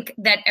think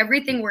that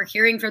everything we're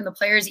hearing from the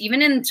players, even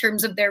in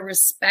terms of their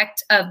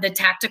respect of the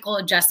tactical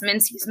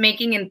adjustments he's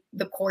making in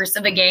the course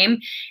of a game,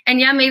 and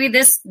yeah, maybe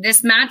this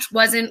match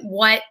wasn't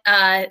what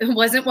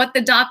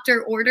the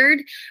doctor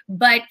ordered,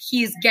 but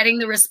he's getting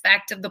the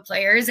respect of the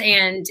players,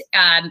 and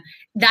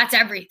that's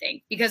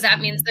everything, because that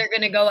means they're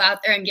going to go out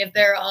there and give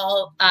their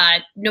all,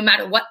 no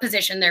matter what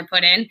position they're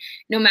put in,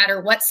 no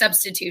matter what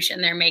substitution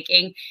they're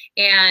making.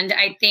 And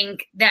I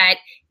think that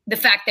the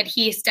fact that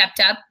he stepped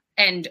up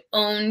and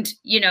owned,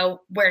 you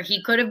know, where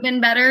he could have been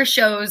better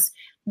shows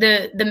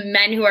the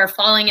men who are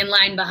falling in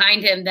line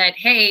behind him that,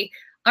 hey,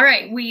 all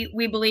right,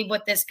 we believe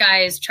what this guy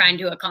is trying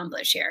to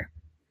accomplish here.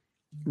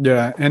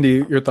 Yeah.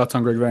 Andy, your thoughts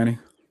on Greg Vanney?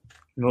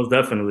 Most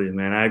definitely,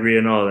 man. I agree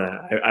on all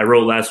that. I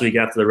wrote last week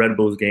after the Red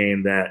Bulls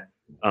game that,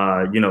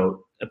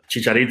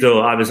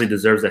 Chicharito obviously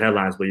deserves the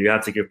headlines, but you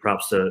have to give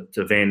props to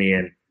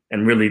Vanney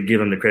and really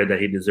give him the credit that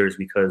he deserves,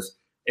 because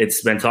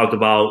it's been talked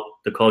about,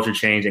 the culture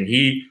change, and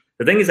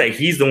the thing is that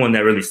he's the one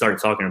that really started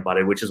talking about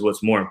it, which is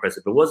what's more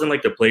impressive. It wasn't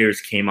like the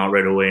players came out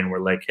right away and were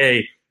like,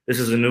 hey, this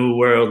is a new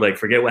world, like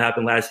forget what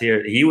happened last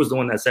year. He was the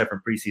one that said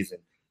from preseason.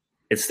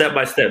 It's step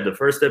by step. The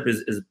first step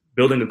is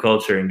building the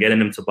culture and getting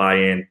them to buy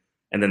in.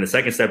 And then the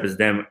second step is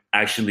them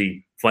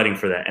actually fighting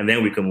for that. And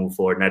then we can move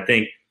forward. And I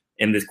think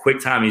in this quick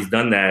time he's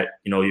done that.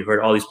 You know, you heard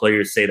all these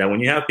players say that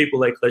when you have people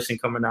like Kleshin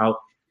coming out,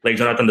 like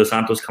Jonathan Dos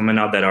Santos coming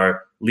out, that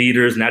are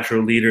leaders,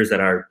 natural leaders, that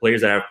are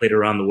players that have played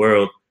around the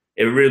world,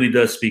 it really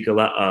does speak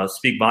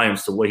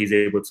volumes to what he's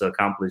able to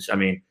accomplish. I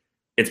mean,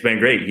 it's been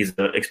great. He's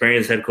an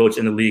experienced head coach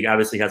in the league,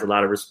 obviously has a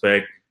lot of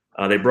respect.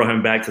 They brought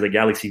him back to the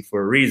Galaxy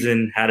for a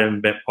reason, had him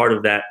been part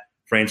of that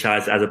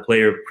franchise as a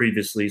player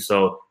previously.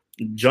 So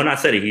Jonah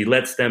said it, he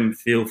lets them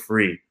feel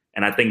free.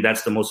 And I think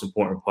that's the most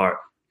important part.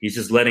 He's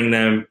just letting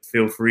them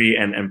feel free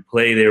and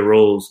play their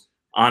roles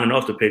on and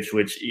off the pitch,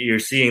 which you're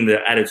seeing the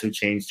attitude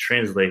change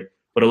translate.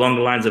 But along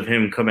the lines of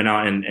him coming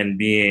out and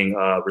being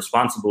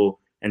responsible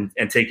and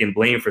taking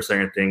blame for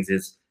certain things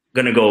is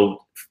going to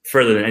go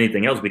further than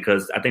anything else,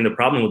 because I think the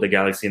problem with the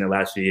Galaxy in the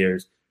last few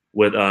years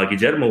with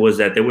Guillermo was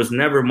that there was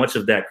never much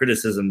of that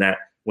criticism that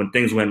when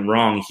things went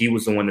wrong, he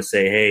was the one to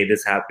say, hey,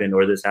 this happened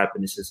or this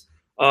happened. It's just,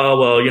 oh,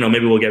 well,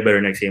 maybe we'll get better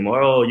next game.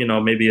 Or,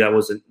 oh, maybe that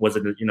wasn't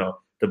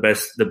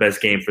the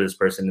best game for this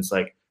person. It's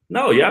like,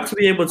 no, you have to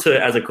be able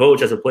to, as a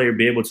coach, as a player,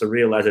 be able to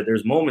realize that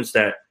there's moments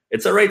that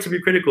it's all right to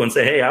be critical and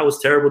say, hey, I was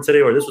terrible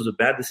today, or this was a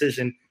bad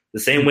decision. The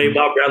same way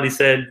Bob Bradley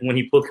said when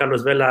he pulled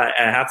Carlos Vela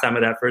at halftime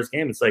of that first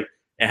game. It's like,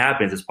 it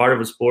happens. It's part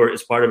of a sport.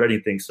 It's part of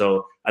anything.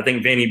 So I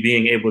think Vanney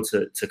being able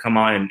to come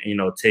out and,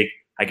 take,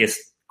 I guess,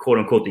 quote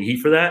unquote, the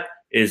heat for that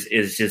is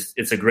just,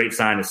 it's a great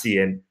sign to see.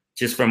 And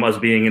just from us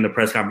being in the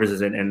press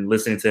conferences and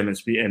listening to him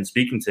and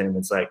speaking to him,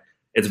 it's like,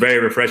 it's very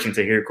refreshing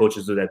to hear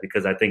coaches do that,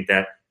 because I think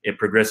that it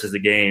progresses the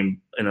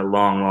game in a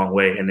long, long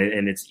way. And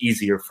it's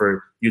easier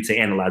for you to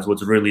analyze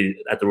what's really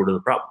at the root of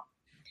the problem.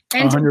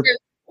 And I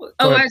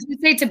was going to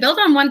say, to build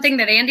on one thing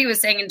that Andy was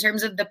saying in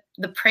terms of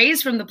the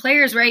praise from the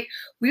players, right?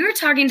 We were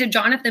talking to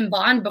Jonathan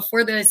Bond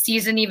before the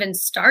season even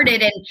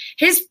started, and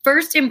his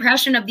first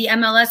impression of the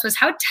MLS was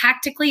how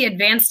tactically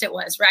advanced it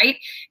was, right?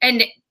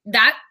 And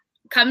that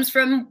comes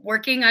from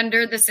working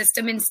under the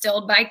system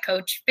instilled by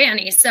Coach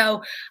Fanny.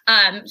 So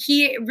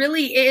he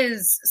really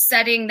is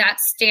setting that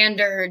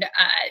standard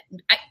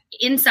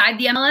inside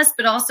the MLS,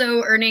 but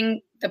also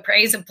earning the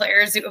praise of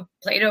players who have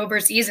played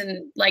overseas,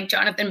 and like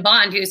Jonathan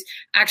Bond, who's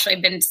actually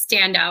been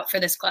standout for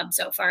this club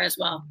so far as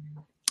well.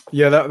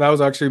 Yeah, that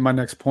was actually my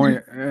next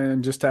point.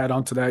 And just to add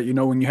on to that,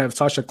 when you have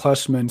Sasha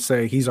Kleshman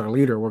say he's our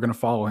leader, we're going to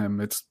follow him.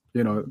 It's,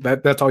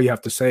 that's all you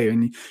have to say.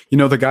 And,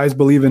 the guys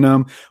believe in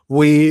him.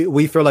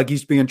 We feel like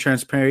he's being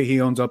transparent. He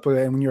owns up with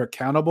it. And when you're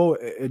accountable,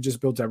 it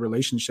just builds that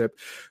relationship.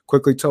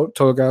 Quickly,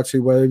 Total Galaxy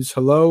waves.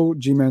 Hello.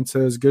 G-Man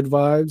says, good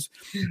vibes.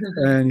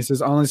 And he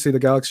says, honestly, the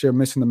Galaxy are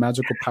missing the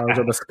magical powers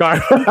of the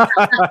scarf.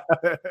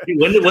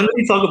 when did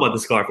he talk about the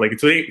scarf? Like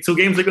two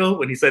games ago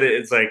when he said it,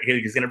 it's like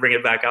he's going to bring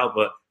it back out.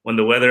 But when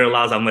the weather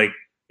allows, I'm like,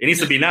 it needs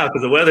to be now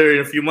because the weather in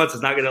a few months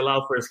is not going to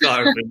allow for a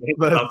scarf.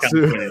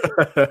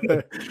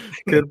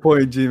 Good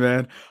point,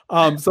 G-Man.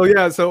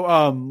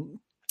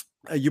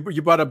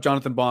 You brought up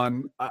Jonathan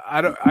Bond.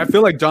 I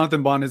feel like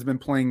Jonathan Bond has been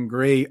playing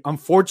great.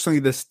 Unfortunately,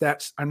 the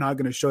stats are not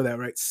going to show that,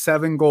 right?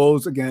 7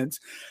 goals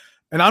against,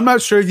 and I'm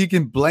not sure if you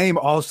can blame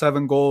all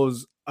 7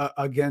 goals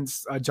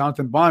against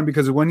Jonathan Bond,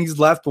 because when he's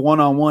left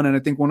one-on-one, and I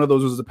think one of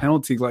those was a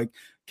penalty, like,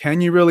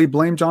 can you really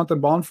blame Jonathan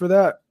Bond for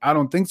that? I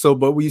don't think so,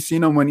 but we've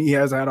seen him when he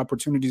has had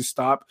opportunities to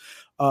stop,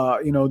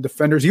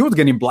 defenders. He was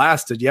getting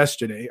blasted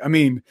yesterday. I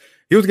mean,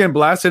 he was getting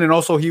blasted, and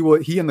also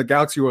he and the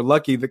Galaxy were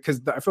lucky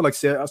because I feel like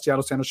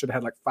Seattle Sanders should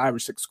have had like 5 or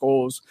 6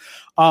 goals.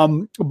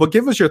 But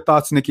give us your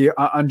thoughts, Nikki,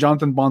 on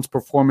Jonathan Bond's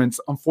performance.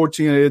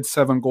 Unfortunately, it's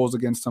 7 goals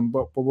against him,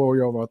 but what were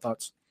your overall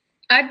thoughts?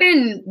 I've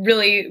been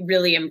really,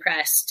 really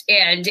impressed.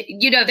 And,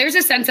 there's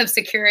a sense of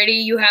security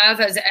you have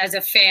as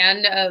a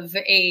fan of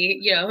a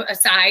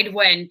side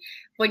when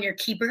your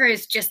keeper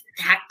is just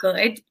that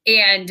good.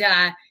 And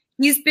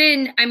he's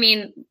been,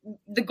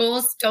 the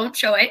goals don't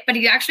show it, but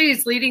he actually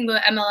is leading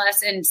the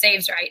MLS in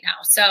saves right now.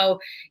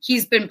 So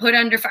he's been put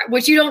under fire,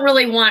 which you don't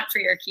really want for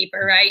your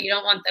keeper, right? You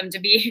don't want them to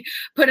be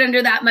put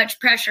under that much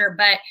pressure,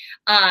 but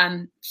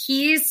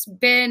he's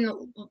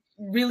been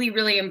really,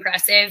 really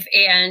impressive.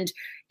 And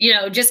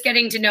just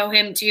getting to know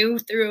him too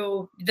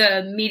through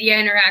the media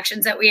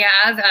interactions that we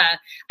have.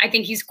 I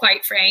think he's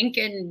quite frank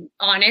and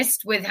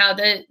honest with how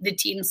the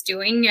team's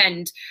doing.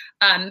 And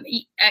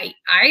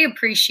I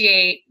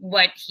appreciate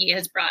what he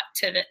has brought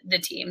to the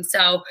team.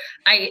 So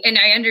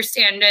I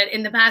understand that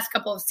in the past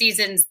couple of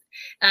seasons,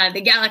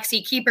 the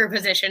Galaxy keeper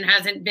position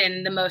hasn't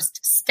been the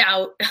most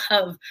stout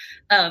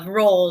of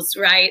roles,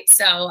 right?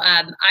 So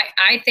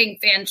I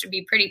think fans should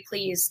be pretty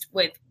pleased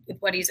with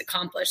what he's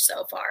accomplished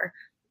so far.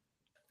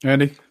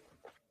 Andy?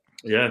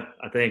 Yeah,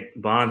 I think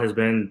Bond has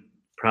been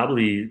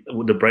probably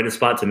the brightest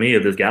spot to me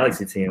of this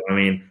Galaxy team. I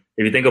mean,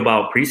 if you think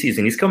about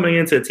preseason, he's coming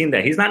into a team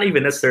that he's not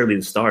even necessarily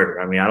the starter.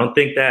 I mean, I don't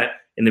think that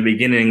in the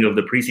beginning of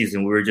the preseason,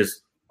 we were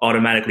just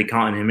automatically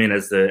counting him in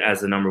as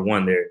the number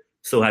one there.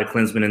 Still had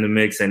Klinsmann in the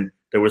mix, and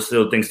there were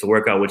still things to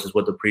work out, which is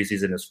what the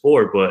preseason is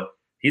for. But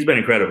he's been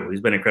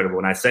incredible.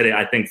 And I said it,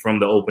 I think, from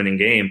the opening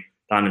game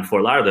down in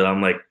Fort Lauderdale,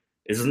 I'm like,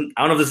 I don't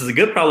know if this is a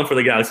good problem for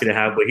the Galaxy to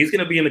have, but he's going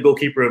to be in the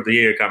goalkeeper of the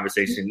year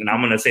conversation. And I'm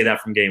going to say that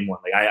from game one.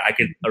 Like I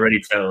could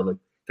already tell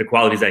the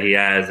qualities that he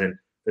has and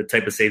the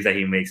type of saves that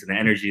he makes and the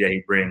energy that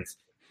he brings.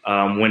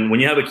 When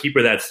you have a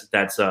keeper that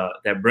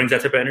brings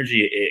that type of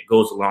energy, it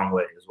goes a long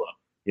way as well.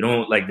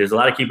 There's a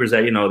lot of keepers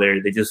that,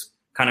 they just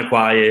kind of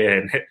quiet,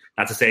 and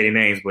not to say any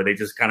names, but they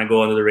just kind of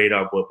go under the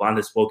radar. But Bond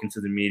has spoken to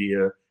the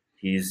media.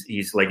 He's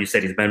like you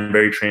said, he's been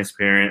very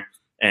transparent.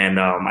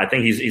 And I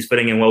think he's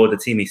fitting in well with the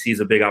team. He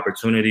sees a big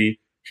opportunity.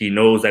 He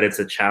knows that it's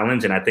a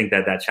challenge, and I think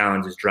that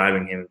challenge is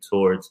driving him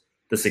towards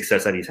the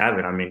success that he's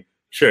having. I mean,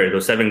 sure,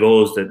 those 7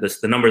 goals,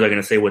 the numbers are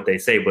going to say what they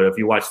say, but if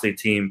you watch the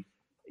team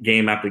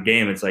game after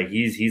game, it's like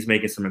he's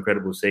making some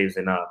incredible saves,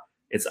 and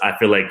I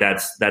feel like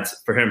that's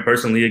for him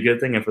personally a good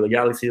thing, and for the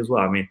Galaxy as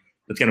well. I mean,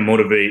 it's going to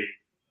motivate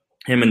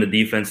him and the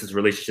defense's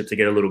relationship to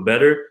get a little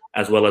better,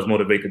 as well as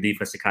motivate the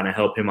defense to kind of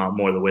help him out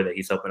more the way that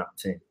he's helping out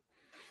the team.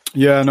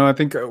 Yeah, no, I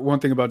think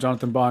one thing about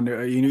Jonathan Bond,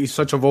 he's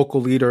such a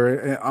vocal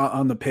leader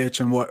on the pitch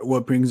and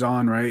what brings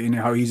on, right, and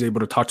how he's able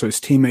to talk to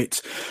his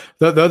teammates.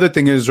 The other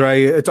thing is,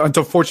 right, it's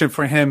unfortunate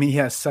for him. He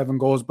has 7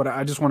 goals, but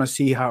I just want to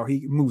see how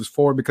he moves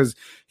forward, because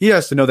he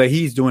has to know that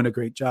he's doing a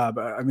great job.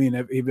 I mean,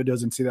 if it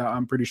doesn't see that,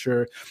 I'm pretty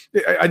sure.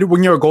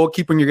 When you're a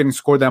goalkeeper and you're getting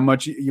scored that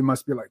much, you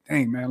must be like,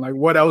 dang, man, like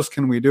what else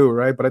can we do,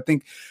 right? But I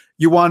think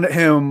you want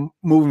him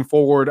moving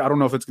forward. I don't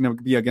know if it's going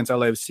to be against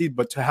LAFC,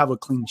 but to have a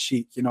clean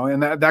sheet,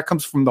 and that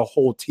comes from the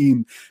whole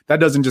team. That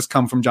doesn't just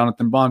come from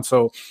Jonathan Bond.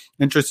 So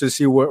interested to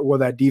see where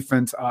that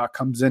defense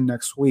comes in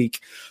next week.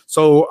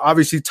 So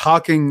obviously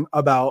talking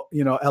about,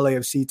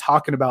 LAFC,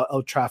 talking about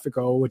El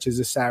Trafico, which is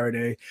a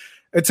Saturday.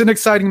 It's an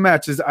exciting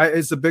match.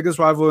 It's the biggest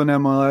rival in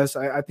MLS.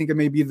 I think it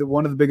may be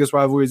one of the biggest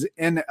rivalries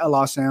in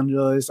Los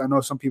Angeles. I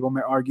know some people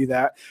may argue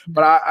that,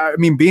 but I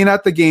mean, being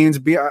at the games,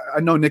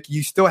 I know, Nick,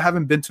 you still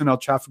haven't been to an El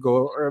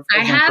Trafico.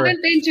 I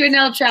haven't been to an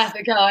El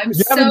Trafico.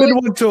 You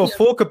haven't been to a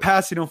full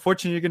capacity.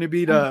 Unfortunately, you're going to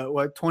be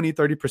to 20,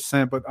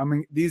 30%. But I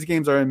mean, these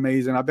games are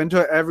amazing. I've been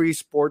to every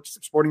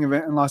sporting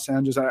event in Los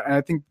Angeles. And I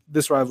think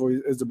this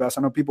rivalry is the best.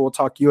 I know people will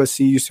talk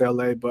USC,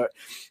 UCLA, but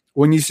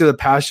when you see the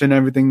passion,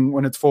 everything,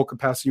 when it's full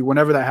capacity,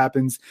 whenever that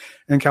happens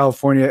in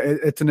California,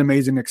 it's an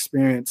amazing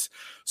experience.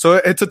 So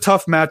it's a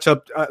tough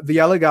matchup.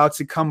 The LA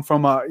Galaxy come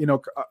from the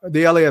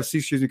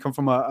LAFC, come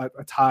from a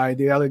tie.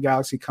 The LA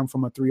Galaxy come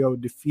from a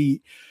 3-0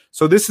 defeat.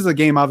 So this is a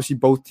game, obviously,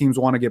 both teams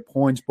want to get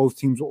points. Both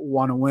teams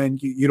want to win.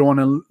 You don't want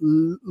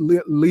to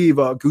leave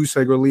a goose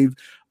egg or leave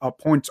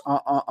points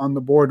on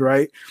the board,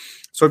 right?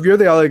 So if you're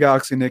the LA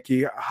Galaxy,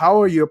 Nikki,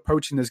 how are you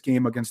approaching this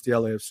game against the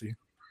LAFC?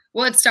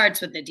 Well, it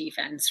starts with the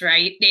defense,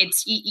 right?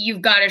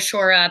 You've got to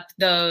shore up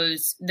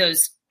those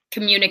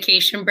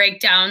communication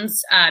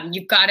breakdowns.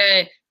 You've got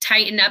to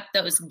tighten up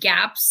those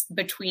gaps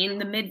between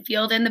the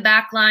midfield and the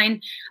back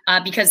line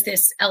because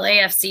this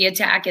LAFC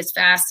attack is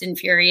fast and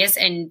furious,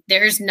 and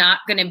there's not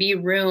going to be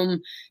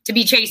room to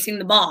be chasing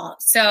the ball.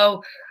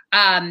 So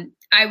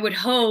I would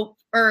hope,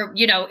 or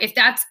if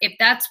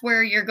that's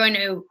where you're going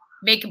to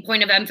make a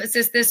point of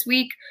emphasis this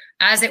week,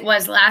 as it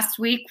was last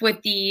week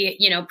with the,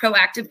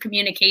 proactive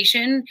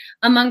communication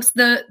amongst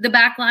the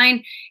back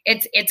line,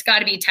 it's got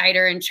to be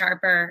tighter and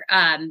sharper.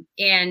 That's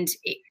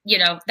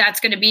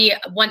going to be,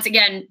 once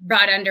again,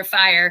 brought under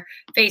fire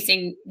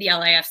facing the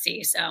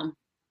LAFC. So.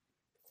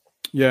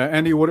 Yeah.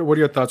 Andy, what are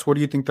your thoughts? What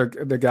do you think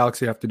the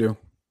Galaxy have to do?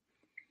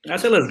 I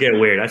say let's get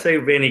weird. I say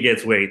Vinny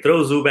gets weird.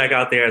 Throw Zoo back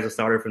out there as a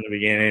starter from the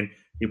beginning.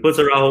 He puts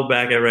Araujo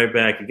back at right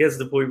back. He gets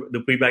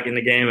Dupuy back in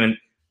the game. And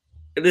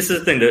this is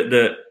the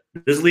thing.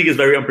 This league is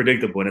very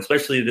unpredictable, and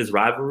especially this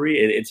rivalry,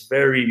 it's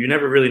very, you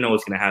never really know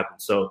what's going to happen.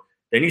 So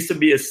there needs to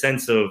be a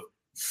sense of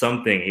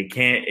something. It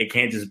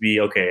can't just be,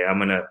 okay, I'm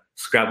going to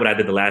scrap what I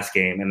did the last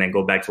game and then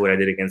go back to what I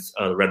did against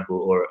Red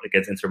Bull or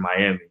against Inter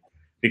Miami.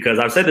 Because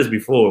I've said this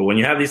before, when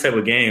you have these type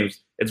of games,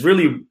 it's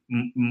really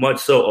much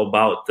so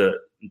about the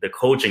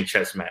coaching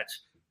chess match.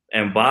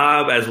 And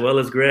Bob, as well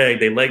as Greg,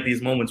 they like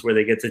these moments where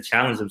they get to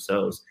challenge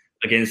themselves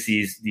against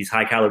these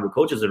high caliber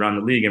coaches around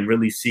the league and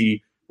really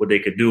see what they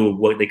could do,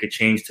 what they could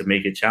change to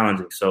make it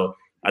challenging. So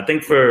I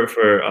think for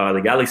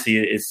the Galaxy,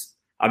 it's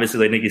obviously,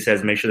 like Nikki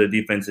says, make sure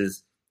the defense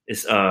is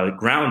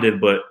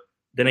grounded. But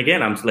then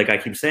again, I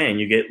keep saying,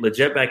 you get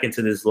Lletget back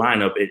into this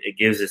lineup, it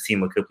gives this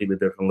team a completely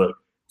different look.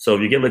 So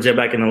if you get Lletget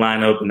back in the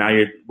lineup, and now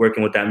you're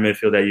working with that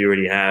midfield that you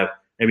already have,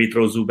 maybe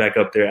throw Zoo back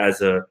up there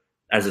as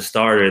a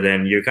starter,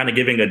 then you're kind of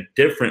giving a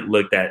different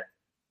look that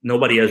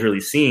nobody has really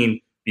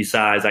seen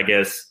besides, I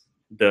guess,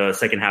 the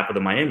second half of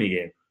the Miami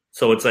game.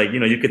 So it's like,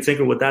 you could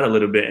tinker with that a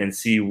little bit and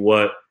see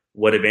what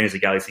advantage the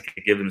Galaxy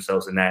could give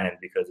themselves in that end,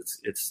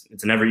 because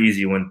it's never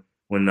easy when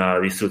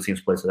these two teams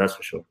play. So that's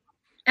for sure.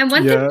 And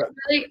one thing that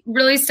really,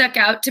 really stuck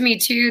out to me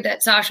too,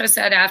 that Sasha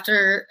said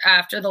after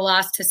the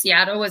loss to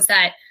Seattle, was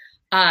that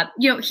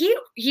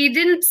he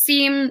didn't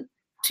seem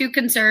too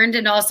concerned,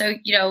 and also,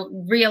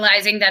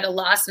 realizing that a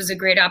loss was a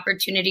great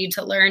opportunity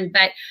to learn.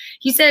 But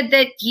he said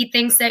that he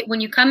thinks that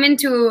when you come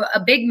into a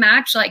big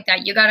match like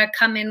that, you got to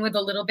come in with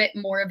a little bit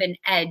more of an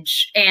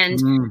edge and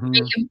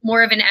make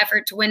more of an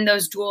effort to win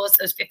those duels,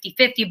 those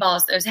 50-50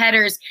 balls, those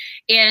headers.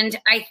 And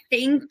I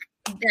think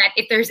that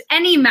if there's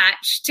any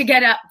match to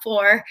get up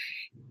for,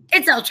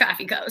 it's El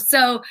Trafico.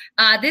 So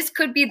this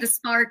could be the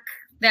spark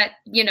that,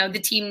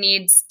 the team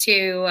needs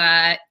to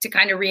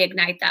kind of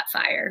reignite that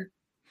fire.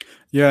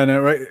 Yeah,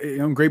 and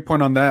right, great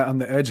point on that, on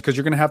the edge, because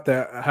you're going to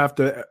have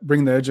to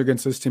bring the edge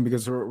against this team,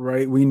 because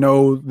right, we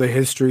know the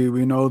history,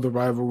 we know the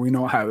rival, we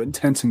know how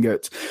intense it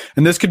gets,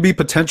 and this could be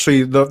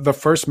potentially the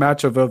first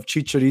matchup of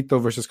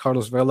Chicharito versus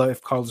Carlos Vela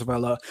if Carlos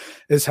Vela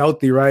is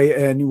healthy, right?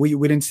 And we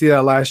didn't see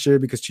that last year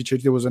because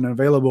Chicharito was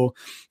unavailable,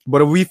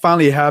 but if we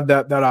finally have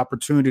that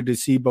opportunity to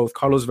see both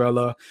Carlos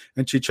Vela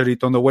and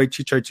Chicharito, and the way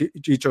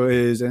Chicho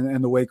is,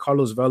 and the way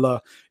Carlos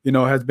Vela,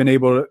 has been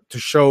able to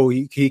show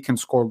he can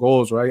score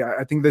goals, right?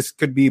 I think this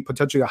could be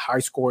potentially a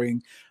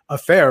high-scoring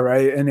affair,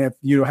 right? And if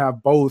you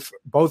have both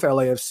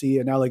LAFC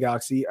and LA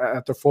Galaxy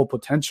at their full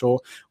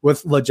potential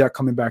with Lletget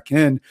coming back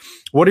in,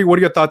 what are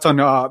your thoughts on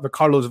the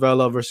Carlos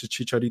Vela versus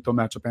Chicharito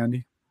matchup,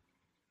 Andy?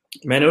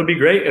 Man, it would be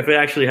great if it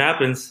actually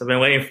happens. I've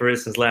been waiting for it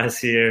since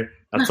last year.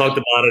 I've talked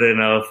about it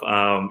enough.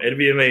 It'd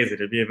be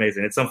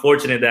amazing. It's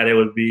unfortunate that it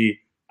would be,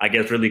 I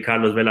guess, really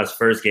Carlos Vela's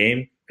first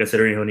game,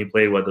 considering he only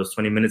played, those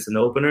 20 minutes in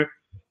the opener.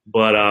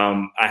 But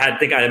I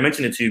think I had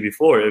mentioned it to you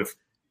before.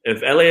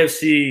 If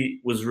LAFC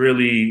was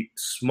really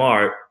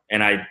smart,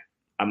 and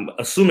I'm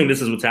assuming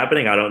this is what's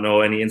happening, I don't know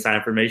any inside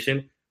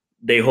information,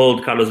 they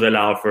hold Carlos Vela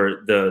out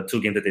for the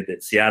two games that they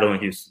did, Seattle and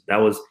Houston.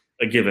 That was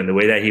a given, the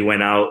way that he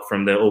went out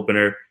from the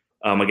opener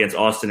against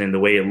Austin and the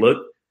way it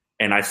looked.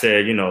 And I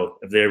said,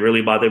 if they're really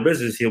about their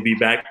business, he'll be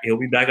back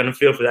on the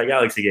field for that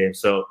Galaxy game.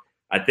 So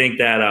I think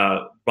that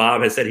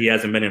Bob has said he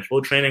hasn't been in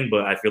full training,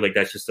 but I feel like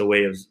that's just a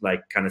way of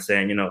kind of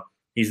saying,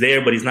 he's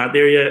there, but he's not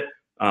there yet.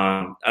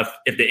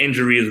 If the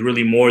injury is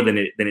really more than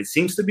it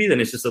seems to be, then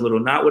it's just a little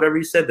not whatever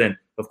he said. Then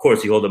of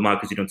course you hold them out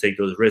because you don't take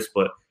those risks.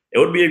 But it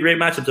would be a great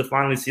matchup to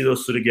finally see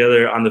those two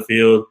together on the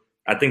field.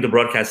 I think the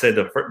broadcast said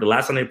the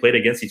last time they played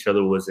against each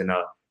other was in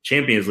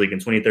Champions League in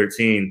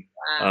 2013.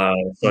 Wow.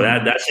 So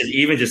that shit,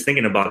 even just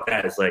thinking about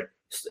that, it's like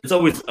it's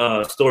always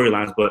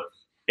storylines, but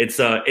it's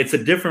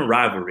a different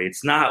rivalry.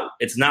 It's not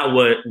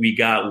what we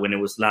got when it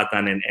was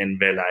Zlatan and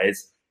Vela.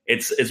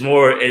 It's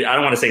more. I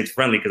don't want to say it's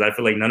friendly because I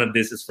feel like none of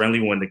this is friendly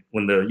when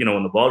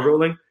the ball's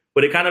rolling.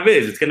 But it kind of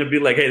is. It's gonna be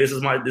like, hey, this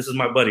is my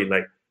buddy.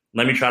 Like,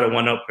 let me try to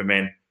one up him,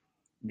 man.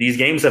 These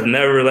games have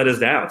never let us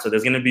down. So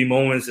there's gonna be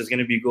moments. There's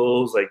gonna be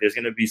goals. Like there's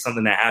gonna be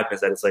something that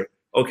happens that it's like,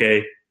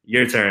 okay,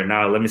 your turn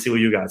now. Let me see what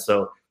you got.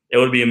 So it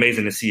would be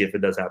amazing to see if it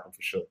does happen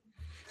for sure.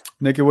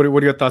 Nikki, what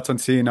are your thoughts on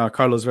seeing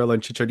Carlos Vela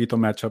and Chicharito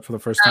match up for the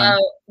first time?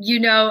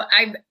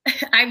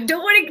 I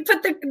don't want to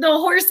put the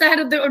horse ahead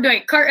of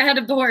cart ahead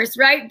of the horse,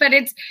 right? But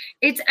it's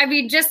I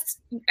mean, just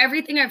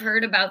everything I've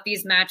heard about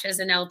these matches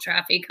in El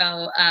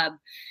Trafico.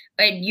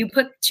 And you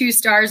put two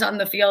stars on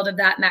the field of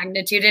that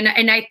magnitude,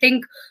 and I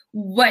think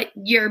what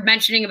you're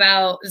mentioning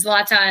about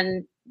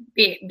Zlatan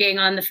being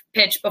on the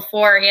pitch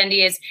before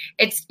Andy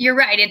you're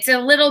right. It's a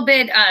little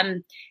bit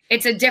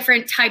it's a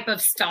different type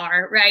of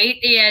star, right?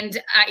 And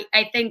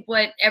I think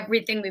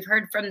everything we've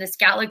heard from this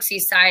Galaxy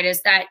side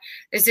is that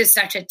this is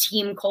such a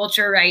team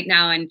culture right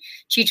now. And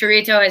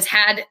Chicharito has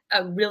had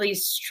a really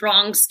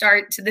strong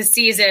start to the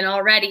season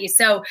already.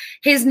 So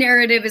his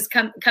narrative is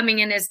coming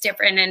in as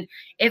different. And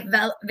if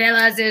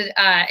Velas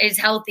is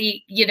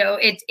healthy,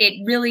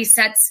 it really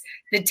sets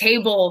the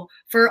table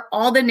for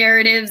all the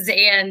narratives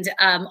and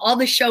all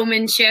the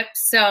showmanship.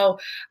 So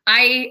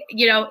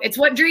it's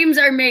what dreams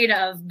are made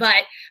of,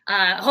 but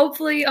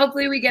hopefully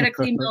we get a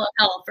clean bill of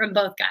health from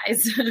both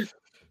guys.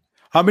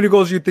 How many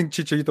goals do you think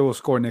Chicharito will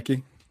score,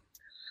 Nikki?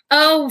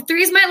 Oh,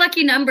 3 is my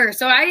lucky number.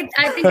 So I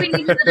think we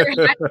need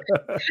another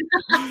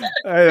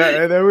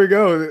Hey, there we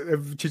go.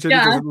 If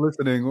Chicharito's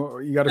listening,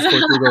 you got to score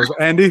 3 goals.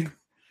 Andy?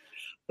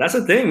 That's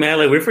the thing, man.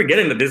 Like, we're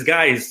forgetting that this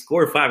guy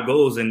scored 5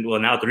 goals in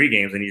now 3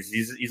 games, and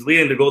he's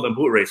leading the Golden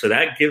Boot race. So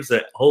that gives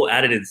a whole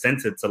added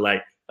incentive to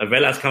like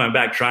Avelas coming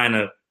back, trying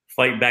to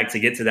fight back to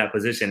get to that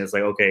position. It's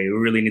like, okay, we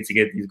really need to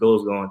get these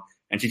goals going.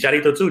 And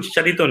Chicharito too.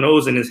 Chicharito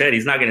knows in his head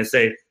he's not going to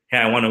say, "Hey,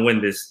 I want to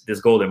win this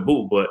Golden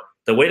Boot," but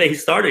the way that he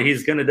started,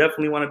 he's going to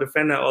definitely want to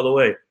defend that all the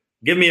way.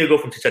 Give me a goal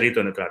from Chicharito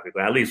in the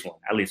Trafico, at least one.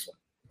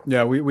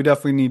 Yeah, we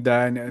definitely need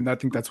that, and I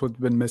think that's what's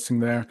been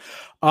missing there.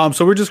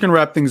 So we're just going to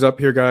wrap things up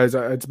here, guys.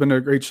 It's been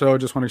a great show.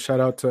 Just want to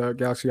shout out to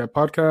Galaxy Guy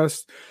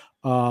Podcast.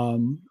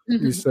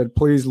 He said,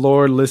 please,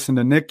 Lord, listen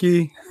to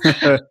Nikki.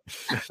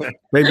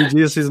 Baby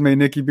Jesus, may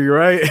Nikki be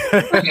right.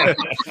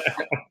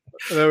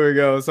 There we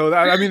go. So,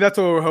 that's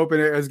what we're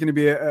hoping. It's going to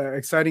be an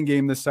exciting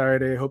game this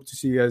Saturday. Hope to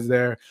see you guys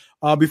there.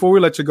 Before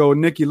we let you go,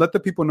 Nikki, let the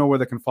people know where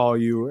they can follow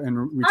you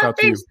and reach out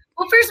to you.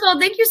 Well, first of all,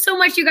 thank you so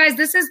much, you guys.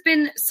 This has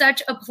been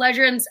such a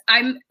pleasure. And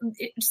I'm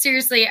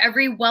seriously,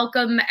 every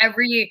welcome,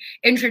 every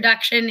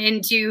introduction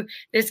into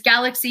this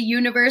Galaxy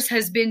universe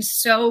has been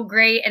so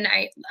great. And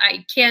I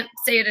can't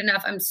say it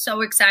enough. I'm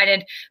so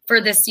excited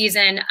for this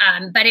season.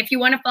 But if you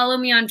want to follow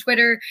me on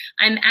Twitter,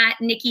 I'm at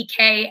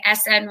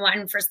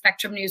NikkiKSN1 for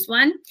Spectrum News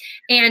 1.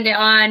 And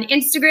on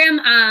Instagram,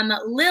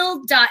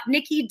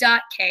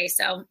 lil.nikki.k.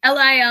 So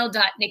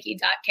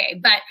lil.nikki.k.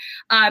 But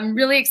I'm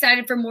really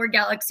excited for more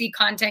Galaxy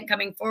content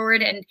coming forward.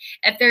 And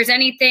if there's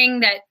anything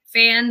that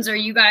fans or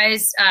you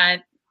guys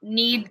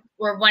need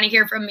or want to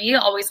hear from me,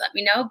 always let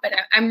me know. But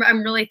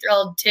I'm really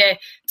thrilled to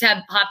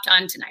have hopped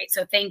on tonight.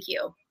 So thank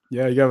you.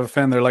 Yeah, you have a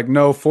fan. They're like,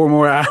 no, 4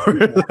 more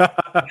hours.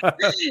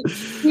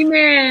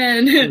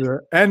 Man.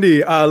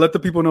 Andy, let the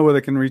people know where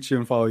they can reach you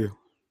and follow you.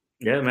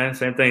 Yeah, man,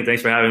 same thing.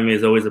 Thanks for having me.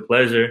 It's always a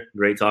pleasure.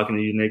 Great talking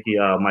to you, Nikki.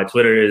 My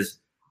Twitter is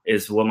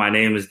what my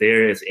name is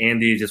there. It's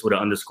Andy, just with an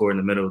underscore in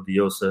the middle of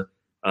Diosa,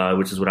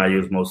 which is what I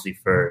use mostly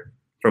for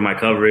my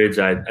coverage.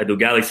 I do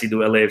Galaxy, do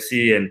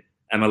LAFC, and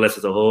MLS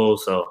as a whole.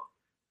 So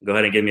go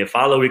ahead and give me a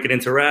follow. We can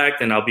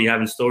interact, and I'll be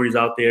having stories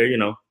out there,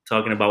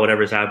 talking about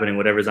whatever's happening,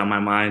 whatever's on my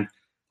mind.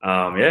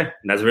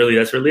 That's really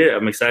it.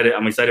 I'm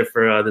excited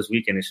for this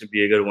weekend. It should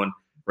be a good one,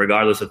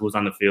 regardless of who's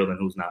on the field and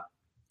who's not.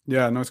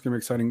 Yeah, no, it's going to be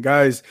exciting.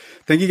 Guys,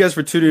 thank you guys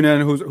for tuning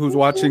in, who's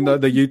watching the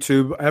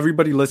YouTube.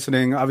 Everybody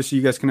listening, obviously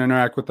you guys can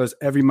interact with us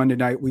every Monday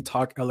night. We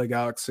talk LA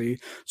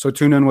Galaxy. So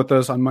tune in with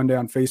us on Monday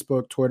on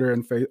Facebook, Twitter,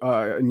 and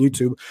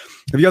YouTube.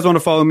 If you guys want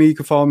to follow me, you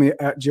can follow me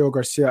at Gio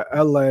Garcia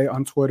LA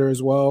on Twitter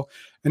as well.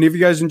 And if you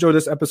guys enjoyed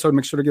this episode,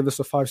 make sure to give us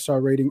a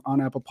 5-star rating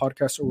on Apple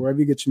Podcasts or wherever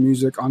you get your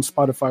music. On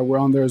Spotify, we're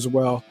on there as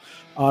well.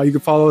 You can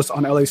follow us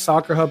on LA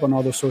Soccer Hub on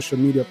all those social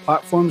media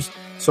platforms.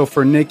 So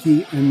for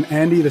Nikki and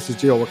Andy, this is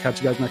Gio. We'll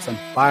catch you guys next time.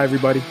 Bye,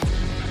 everybody.